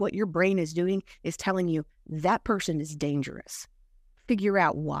really what your brain is doing is telling you that person is dangerous. Figure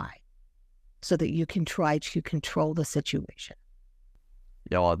out why, so that you can try to control the situation.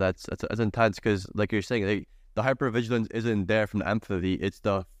 Yeah, well, that's intense, because like you're saying, the hypervigilance isn't there from the empathy. It's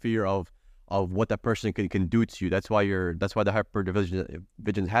the fear of what that person can do to you. That's why the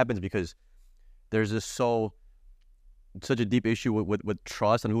hypervigilance happens, because there's this such a deep issue with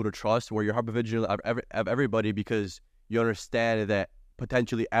trust and who to trust, where you're hypervigilant of everybody, because you understand that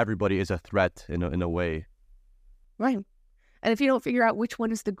potentially everybody is a threat in a way. Right. And if you don't figure out which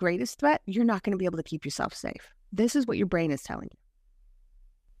one is the greatest threat, you're not going to be able to keep yourself safe. This is what your brain is telling you.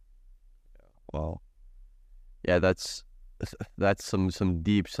 Well, yeah, that's some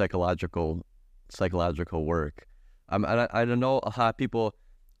deep psychological work. I don't know how people.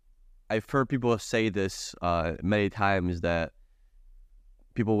 I've heard people say this many times, that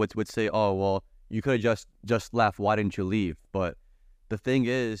people would say, "Oh, well, you could have just left. Why didn't you leave?" But the thing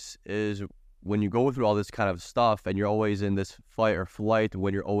is when you go through all this kind of stuff, and you're always in this fight or flight,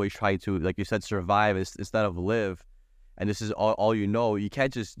 when you're always trying to, like you said, survive instead of live, and this is all you know, you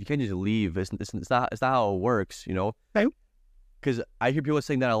can't just leave. It's not how it works, you know. Right. Because I hear people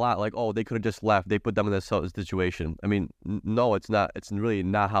saying that a lot, like, "Oh, they could have just left. They put them in this situation." I mean, no, it's not. It's really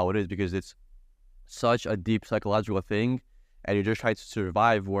not how it is, because it's such a deep psychological thing, and you're just trying to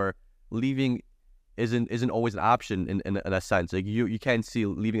survive, where leaving isn't always an option in a sense. Like, you can't see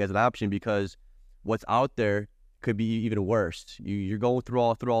leaving as an option, because what's out there could be even worse. You're going through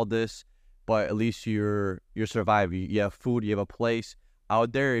all this, but at least you're surviving. You have food, you have a place.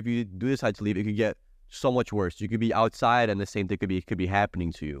 Out there, if you do decide to leave, it could get so much worse. You could be outside, and the same thing could be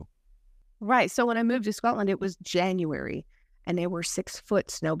happening to you. Right. So when I moved to Scotland, it was January, and there were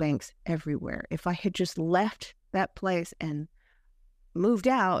 6-foot snowbanks everywhere. If I had just left that place and moved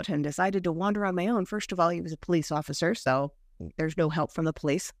out and decided to wander on my own, first of all, he was a police officer, so there's no help from the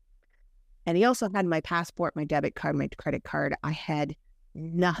police. And he also had my passport, my debit card, my credit card. I had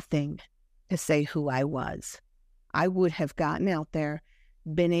nothing to say who I was. I would have gotten out there,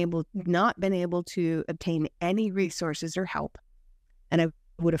 not been able to obtain any resources or help, and I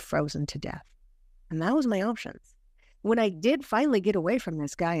would have frozen to death. And that was my options. When I did finally get away from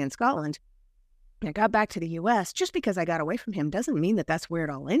this guy in Scotland, I got back to the US. Just because I got away from him doesn't mean that that's where it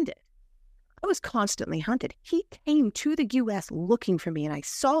all ended. I was constantly hunted. He came to the US looking for me, and I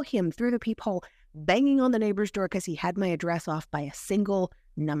saw him through the peephole banging on the neighbor's door because he had my address off by a single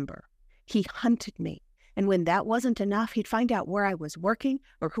number. He hunted me. And when that wasn't enough, he'd find out where I was working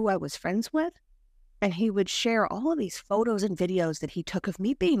or who I was friends with. And he would share all of these photos and videos that he took of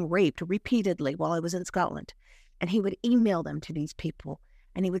me being raped repeatedly while I was in Scotland. And he would email them to these people.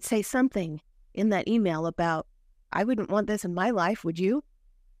 And he would say something in that email about, "I wouldn't want this in my life, would you?"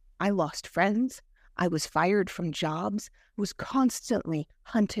 I lost friends. I was fired from jobs. Was constantly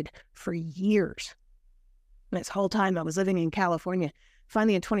hunted for years. And this whole time I was living in California.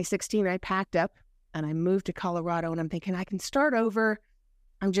 Finally, in 2016, I packed up and I moved to Colorado, and I'm thinking, I can start over.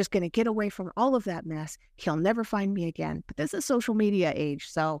 I'm just going to get away from all of that mess. He'll never find me again. But this is social media age,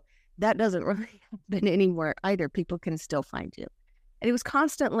 so that doesn't really happen anymore either. People can still find you. And he was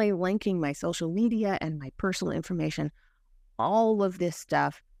constantly linking my social media and my personal information, all of this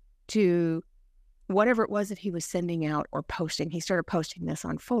stuff, to whatever it was that he was sending out or posting. He started posting this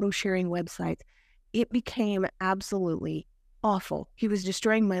on photo sharing websites. It became absolutely awful. He was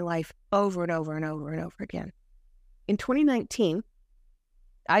destroying my life over and over and over and over again. In 2019,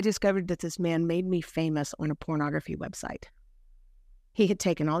 I discovered that this man made me famous on a pornography website. He had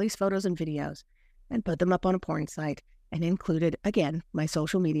taken all these photos and videos and put them up on a porn site and included, again, my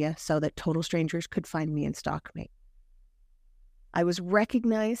social media so that total strangers could find me and stalk me. I was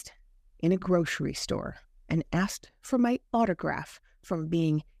recognized in a grocery store and asked for my autograph from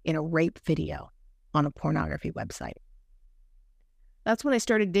being in a rape video on a pornography website. That's when I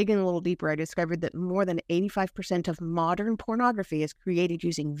started digging a little deeper. I discovered that more than 85% of modern pornography is created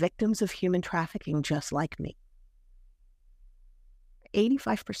using victims of human trafficking just like me.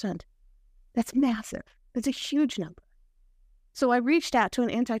 85%. That's massive. That's a huge number. So I reached out to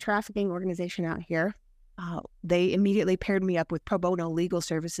an anti-trafficking organization out here. They immediately paired me up with pro bono legal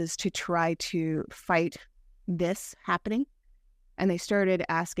services to try to fight this happening. And they started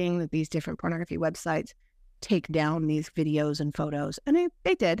asking that these different pornography websites take down these videos and photos. And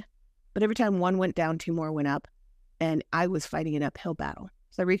they did. But every time one went down, two more went up, and I was fighting an uphill battle.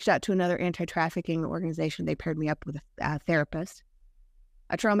 So I reached out to another anti-trafficking organization. They paired me up with a therapist.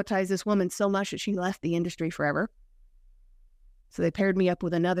 I traumatized this woman so much that she left the industry forever. So they paired me up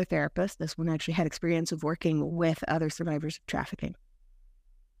with another therapist. This one actually had experience of working with other survivors of trafficking.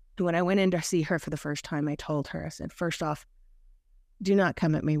 When I went in to see her for the first time, I told her, I said, first off, do not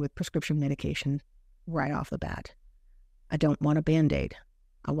come at me with prescription medication right off the bat. I don't want a Band-Aid.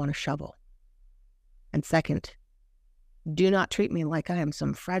 I want a shovel. And second, do not treat me like I am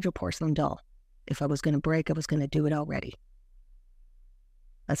some fragile porcelain doll. If I was going to break, I was going to do it already.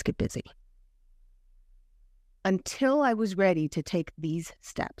 Let's get busy. Until I was ready to take these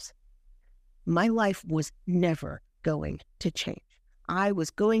steps, my life was never going to change. I was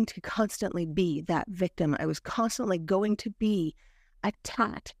going to constantly be that victim. I was constantly going to be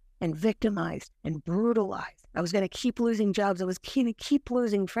attacked and victimized and brutalized. I was going to keep losing jobs. I was going to keep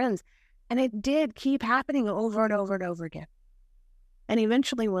losing friends. And it did keep happening over and over and over again. And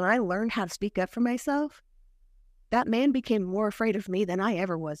eventually, when I learned how to speak up for myself, that man became more afraid of me than I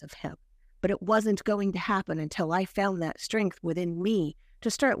ever was of him. But it wasn't going to happen until I found that strength within me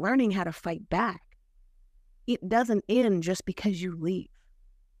to start learning how to fight back. It doesn't end just because you leave.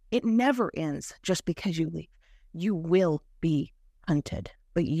 It never ends just because you leave. You will be hunted,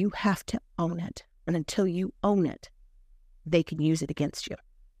 but you have to own it. And until you own it, they can use it against you.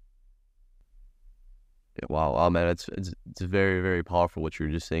 Yeah, wow. Oh, man, it's very, very powerful what you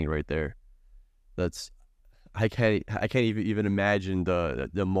were just saying right there. I can't even imagine the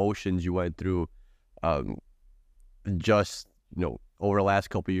emotions you went through, just, over the last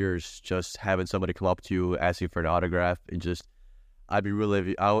couple of years, just having somebody come up to you asking for an autograph, and just I'd be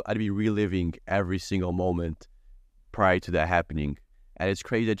reliving every single moment prior to that happening. And it's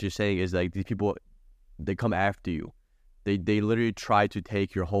crazy that you're saying is like these people, they come after you. They literally try to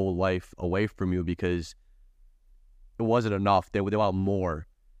take your whole life away from you because it wasn't enough. They want more.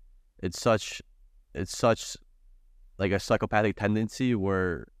 It's such like a psychopathic tendency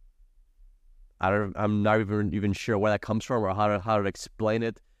where I'm not even sure where that comes from or how to explain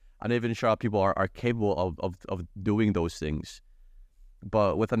it. I'm not even sure how people are capable of doing those things.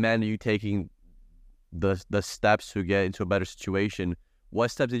 But with Amanda, you taking the steps to get into a better situation, what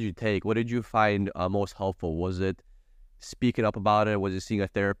steps did you take? What did you find most helpful? Was it speaking up about it? Was it seeing a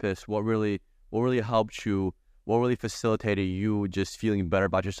therapist? What really helped you? What really facilitated you just feeling better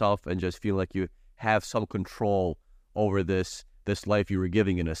about yourself and just feeling like you have some control over this life you were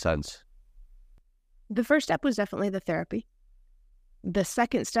giving, in a sense? The first step was definitely the therapy. The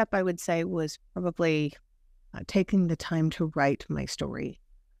second step, I would say, was probably taking the time to write my story.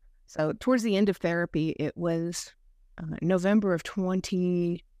 So towards the end of therapy, it was November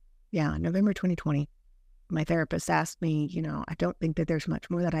 2020. My therapist asked me, I don't think that there's much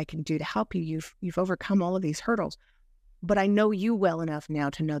more that I can do to help you. You've overcome all of these hurdles, but I know you well enough now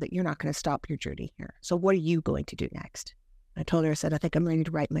to know that you're not going to stop your journey here. So what are you going to do next? I told her, I said, I think I'm ready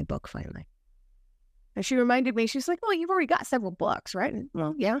to write my book finally. And she reminded me, she's like, well, you've already got several books, right? And,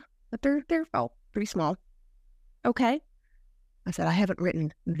 well, yeah, but they're pretty small. Okay. I said, I haven't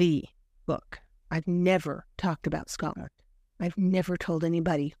written the book. I've never talked about Scotland. I've never told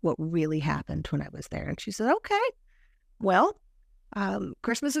anybody what really happened when I was there. And she said, okay, well,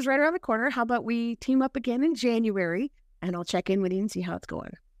 Christmas is right around the corner. How about we team up again in January and I'll check in with you and see how it's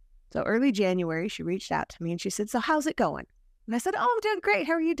going. So early January, she reached out to me and she said, so how's it going? And I said, oh, I'm doing great.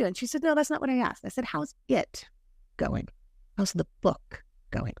 How are you doing? She said, no, that's not what I asked. I said, how's it going? How's the book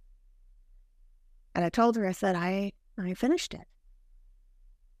going? And I told her, I said, I finished it.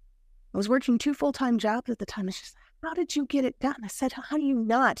 I was working 2 full-time jobs at the time. And she said, how did you get it done? I said, how do you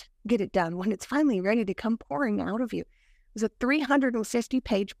not get it done when it's finally ready to come pouring out of you? It was a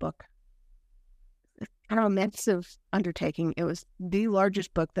 350-page book. Kind of a massive undertaking. It was the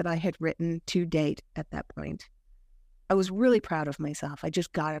largest book that I had written to date at that point. I was really proud of myself. I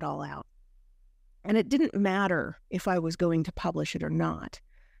just got it all out. And it didn't matter if I was going to publish it or not.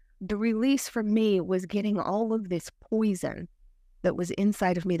 The release for me was getting all of this poison that was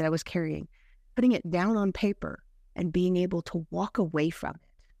inside of me that I was carrying, putting it down on paper and being able to walk away from it.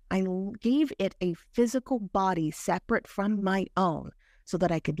 I gave it a physical body separate from my own so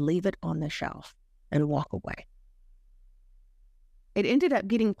that I could leave it on the shelf and walk away. It ended up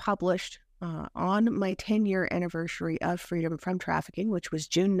getting published on my 10-year anniversary of freedom from trafficking, which was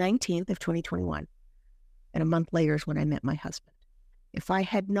June 19th of 2021. And a month later is when I met my husband. If I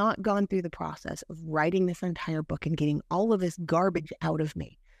had not gone through the process of writing this entire book and getting all of this garbage out of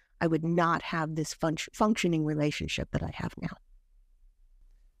me, I would not have this functioning relationship that I have now.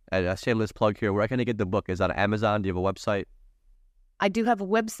 And a shameless plug here, where can I get the book? Is that on Amazon? Do you have a website? I do have a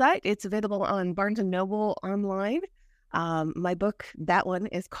website. It's available on Barnes & Noble online. My book, that one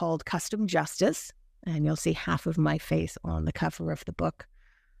is called Custom Justice, and you'll see half of my face on the cover of the book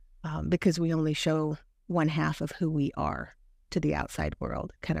because we only show one half of who we are to the outside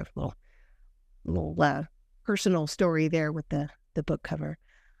world. Kind of little personal story there with the book cover.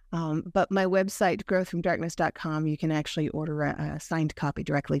 But my website, growthfromdarkness.com, you can actually order a signed copy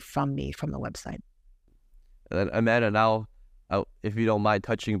directly from me from the website. And Amanda, now, if you don't mind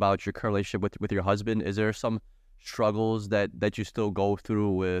touching about your current relationship with your husband, is there some struggles that you still go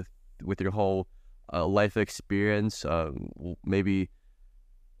through with your whole life experience? Maybe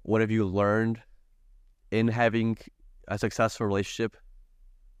what have you learned in having a successful relationship?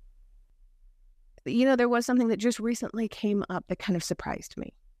 You know, there was something that just recently came up that kind of surprised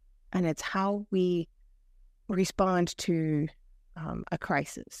me, and it's how we respond to a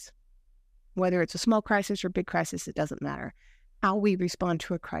crisis. Whether it's a small crisis or big crisis, it doesn't matter. How we respond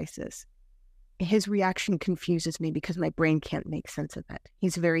to a crisis. His reaction confuses me because my brain can't make sense of it.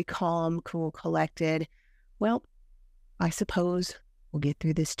 He's very calm, cool, collected. Well, I suppose we'll get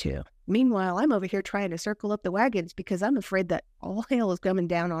through this too. Meanwhile, I'm over here trying to circle up the wagons because I'm afraid that all hell is coming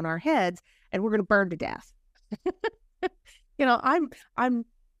down on our heads and we're going to burn to death. You know, I'm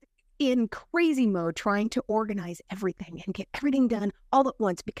in crazy mode trying to organize everything and get everything done all at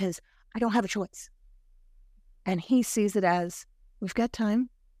once because I don't have a choice. And he sees it as, we've got time,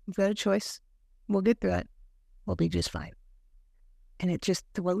 we've got a choice, we'll get through it, we'll be just fine. And it just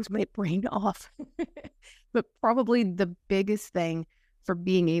throws my brain off. But probably the biggest thing for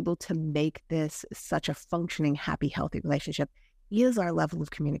being able to make this such a functioning, happy, healthy relationship is our level of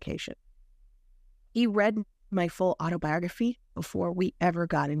communication. He read my full autobiography before we ever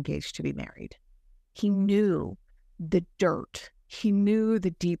got engaged to be married. He knew the dirt. He knew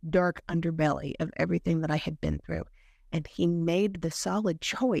the deep, dark underbelly of everything that I had been through. And he made the solid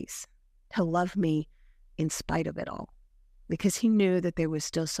choice to love me in spite of it all. Because he knew that there was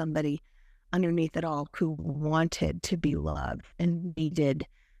still somebody underneath it all who wanted to be loved and needed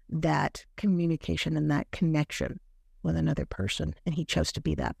that communication and that connection with another person. And he chose to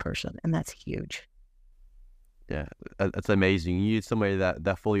be that person. And that's huge. Yeah, that's amazing. You need somebody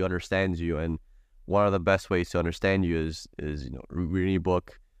that fully understands you. And one of the best ways to understand you is reading a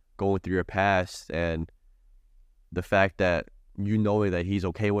book, going through your past, and the fact that you know that he's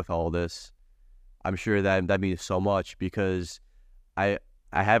okay with all this. I'm sure that means so much because I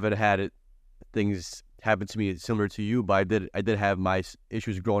haven't had things happen to me similar to you, but I did have my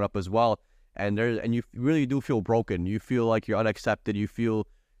issues growing up as well. And you really do feel broken. You feel like you're unaccepted. You feel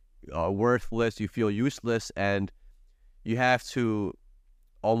worthless. You feel useless, and you have to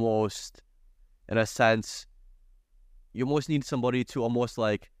almost, in a sense, you almost need somebody to almost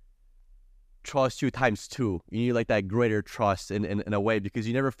like trust you times two. You need like that greater trust in a way, because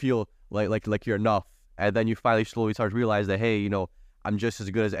you never feel like you're enough. And then you finally slowly start to realize that, hey, I'm just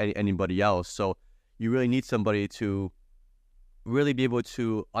as good as anybody else. So you really need somebody to really be able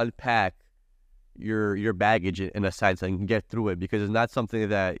to unpack your baggage in a sense and get through it, because it's not something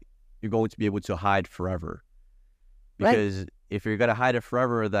that you're going to be able to hide forever. Because right. If you're going to hide it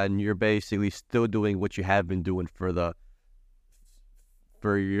forever, then you're basically still doing what you have been doing for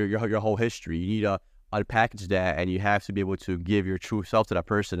your whole history. You need to unpackage that, and you have to be able to give your true self to that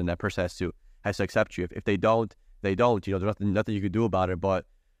person, and that person has to accept you. If they don't, they don't. There's nothing you can do about it. But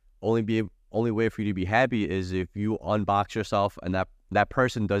only way for you to be happy is if you unbox yourself, and that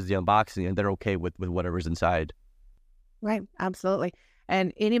person does the unboxing, and they're okay with whatever's inside. Right, absolutely.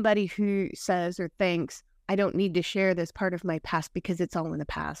 And anybody who says or thinks, I don't need to share this part of my past because it's all in the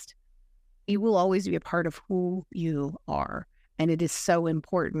past, it will always be a part of who you are. And it is so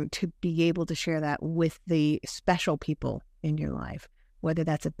important to be able to share that with the special people in your life, whether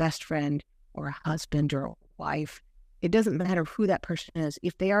that's a best friend or a husband or a wife. It doesn't matter who that person is.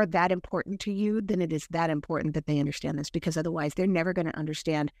 If they are that important to you, then it is that important that they understand this, because otherwise they're never going to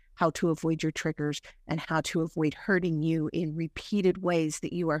understand how to avoid your triggers and how to avoid hurting you in repeated ways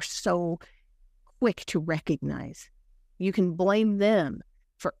that you are so quick to recognize. You can blame them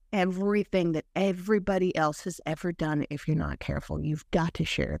for everything that everybody else has ever done if you're not careful. You've got to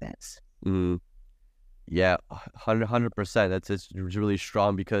share this. Yeah, 100%. It's really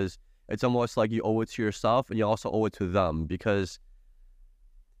strong, because it's almost like you owe it to yourself, and you also owe it to them, because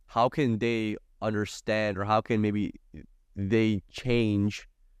how can they understand, or how can maybe they change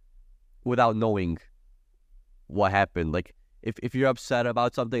without knowing what happened? Like if you're upset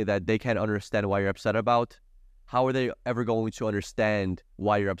about something that they can't understand why you're upset about, how are they ever going to understand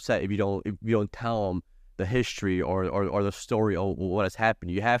why you're upset if you don't tell them the history or the story or what has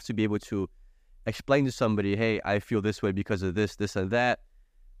happened? You have to be able to explain to somebody, hey, I feel this way because of this, this, and that.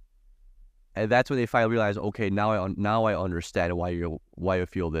 And that's when they finally realize, okay, now I understand why you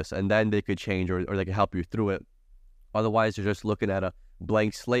feel this, and then they could change or they can help you through it. Otherwise, they're just looking at a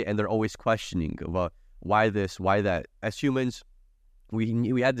blank slate and they're always questioning about why this, why that. As humans,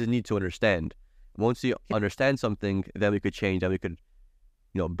 we had the need to understand. Once you understand something, then we could change, then we could,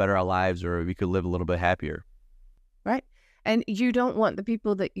 better our lives, or we could live a little bit happier. Right. And you don't want the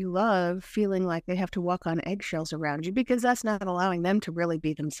people that you love feeling like they have to walk on eggshells around you, because that's not allowing them to really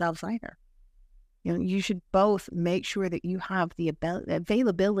be themselves either. You should both make sure that you have the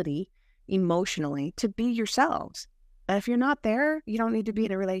availability emotionally to be yourselves. And if you're not there, you don't need to be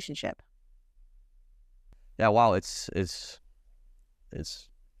in a relationship. Yeah, wow, it's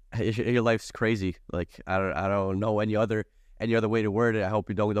your life's crazy. Like I don't know any other way to word it. I hope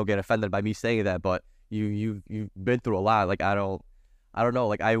you don't get offended by me saying that, but you've been through a lot. Like I don't know.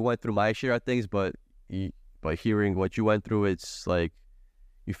 Like I went through my share of things, but hearing what you went through, it's like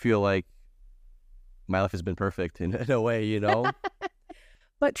you feel like my life has been perfect in a way,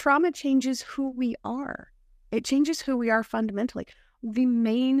 But trauma changes who we are. It changes who we are fundamentally. The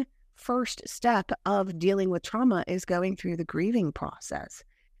main first step of dealing with trauma is going through the grieving process,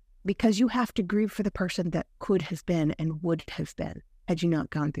 because you have to grieve for the person that could have been and would have been had you not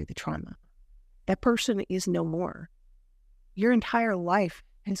gone through the trauma. That person is no more. Your entire life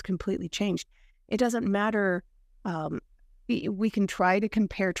has completely changed. It doesn't matter. We can try to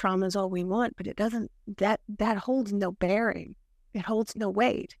compare traumas all we want, but it doesn't. That holds no bearing. It holds no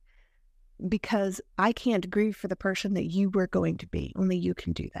weight, because I can't grieve for the person that you were going to be. Only you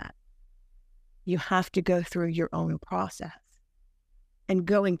can do that. You have to go through your own process. And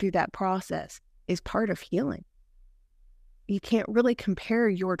going through that process is part of healing. You can't really compare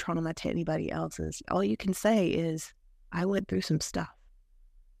your trauma to anybody else's. All you can say is, I went through some stuff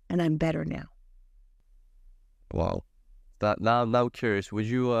and I'm better now. Wow. Now I'm curious. Would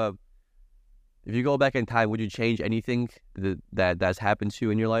you, if you go back in time, would you change anything that's happened to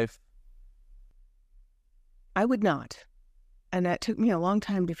you in your life? I would not. And that took me a long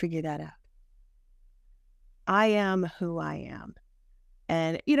time to figure that out. I am who I am.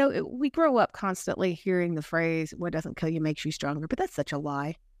 And, we grow up constantly hearing the phrase, what doesn't kill you makes you stronger. But that's such a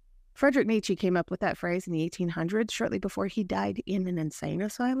lie. Friedrich Nietzsche came up with that phrase in the 1800s, shortly before he died in an insane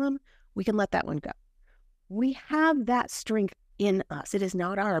asylum. We can let that one go. We have that strength in us. It is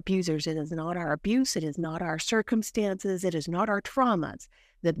not our abusers. It is not our abuse. It is not our circumstances. It is not our traumas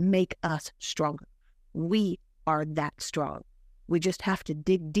that make us stronger. We are that strong. We just have to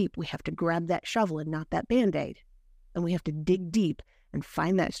dig deep. We have to grab that shovel and not that Band-Aid. And we have to dig deep and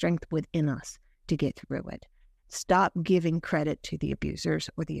find that strength within us to get through it. Stop giving credit to the abusers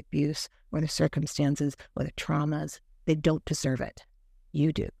or the abuse or the circumstances or the traumas. They don't deserve it.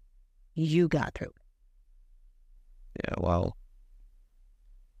 You do. You got through it. Yeah, wow.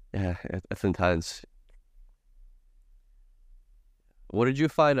 Yeah, that's intense. What did you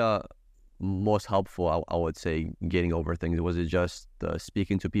find most helpful, I would say, getting over things? Was it just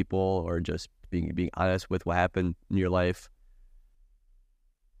speaking to people, or just being honest with what happened in your life?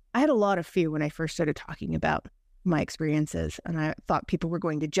 I had a lot of fear when I first started talking about my experiences, and I thought people were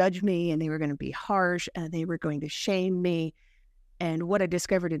going to judge me, and they were going to be harsh, and they were going to shame me. And what I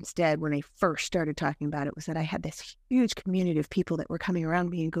discovered instead when I first started talking about it was that I had this huge community of people that were coming around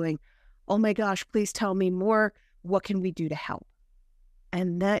me and going, oh my gosh, please tell me more. What can we do to help?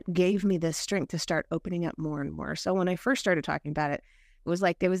 And that gave me the strength to start opening up more and more. So when I first started talking about it, it was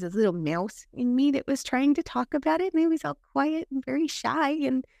like there was this little mouse in me that was trying to talk about it. And it was all quiet and very shy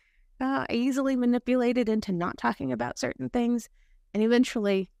and easily manipulated into not talking about certain things. And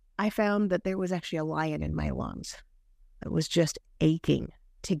eventually I found that there was actually a lion in my lungs. It was just aching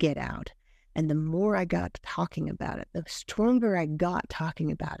to get out. And the more I got talking about it, the stronger I got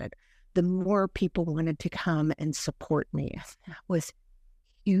talking about it, the more people wanted to come and support me. That was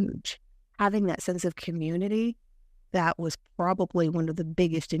huge. Having that sense of community, that was probably one of the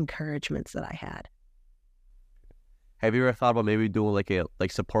biggest encouragements that I had. Have you ever thought about maybe doing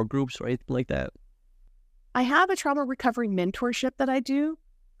like support groups or anything like that? I have a trauma recovery mentorship that I do.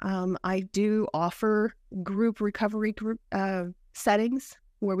 I do offer group recovery settings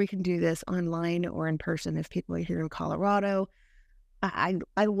where we can do this online or in person if people are here in Colorado. I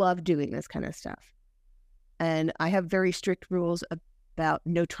love doing this kind of stuff. And I have very strict rules about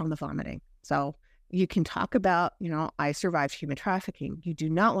no trauma vomiting. So you can talk about, I survived human trafficking. You do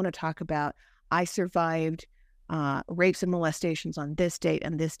not want to talk about, I survived rapes and molestations on this date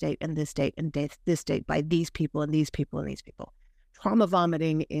and this date and this date and this date by these people and these people and these people. trauma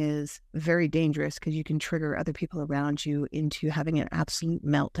vomiting is very dangerous because you can trigger other people around you into having an absolute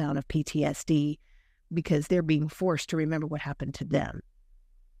meltdown of PTSD because they're being forced to remember what happened to them.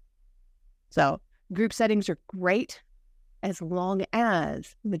 So group settings are great as long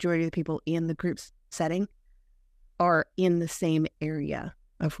as the majority of the people in the group setting are in the same area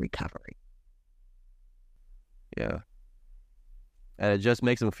of recovery. Yeah. And it just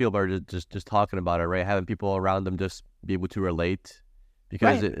makes them feel better just talking about it, right? Having people around them just be able to relate,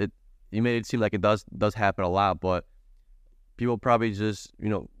 because Right. you made it seem like it does happen a lot, but people probably just,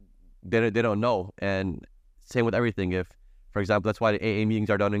 they don't know. And same with everything. If, for example, that's why the AA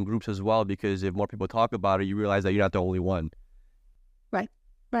meetings are done in groups as well, because if more people talk about it, you realize that you're not the only one.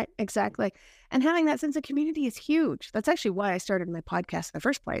 Right, exactly. And having that sense of community is huge. That's actually why I started my podcast in the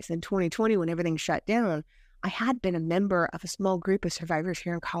first place. In 2020, when everything shut down, I had been a member of a small group of survivors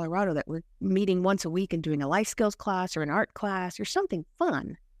here in Colorado that were meeting once a week and doing a life skills class or an art class or something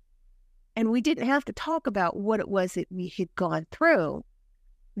fun. And we didn't have to talk about what it was that we had gone through.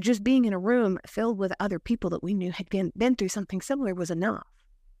 Just being in a room filled with other people that we knew had been through something similar was enough.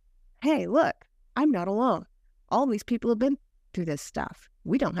 Hey, look, I'm not alone. All these people have been through this stuff.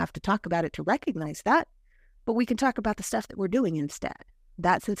 We don't have to talk about it to recognize that, but we can talk about the stuff that we're doing instead.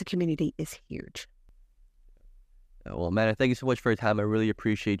 That sense of community is huge. Well, Amanda, thank you so much for your time. I really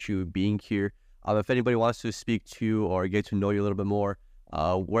appreciate you being here. If anybody wants to speak to you or get to know you a little bit more,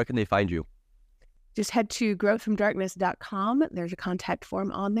 where can they find you? Just head to growthfromdarkness.com. There's a contact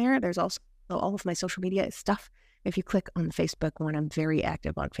form on there. There's also all of my social media stuff. If you click on the Facebook one, I'm very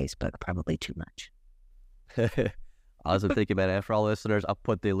active on Facebook, probably too much. Awesome. Thank you, man. And for all listeners, I'll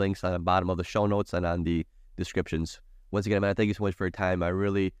put the links on the bottom of the show notes and on the descriptions. Once again, man, thank you so much for your time. I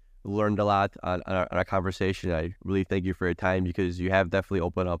really learned a lot on our conversation. I really thank you for your time, because you have definitely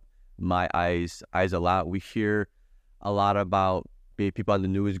opened up my eyes a lot. We hear a lot about people on the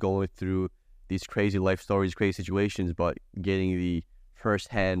news going through these crazy life stories, crazy situations, but getting the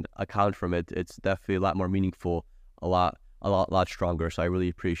firsthand account from it, it's definitely a lot more meaningful, a lot stronger. So I really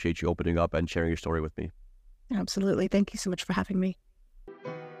appreciate you opening up and sharing your story with me. Absolutely. Thank you so much for having me.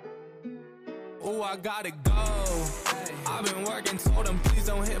 Oh, I gotta go. I've been working, told them please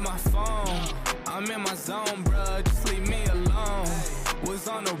don't hit my phone. I'm in my zone, bruh, just leave me alone. Was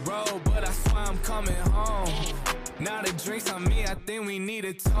on the road, but I swear I'm coming home. Now the drinks on me, I think we need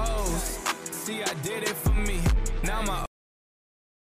a toast. See, I did it for me. Now my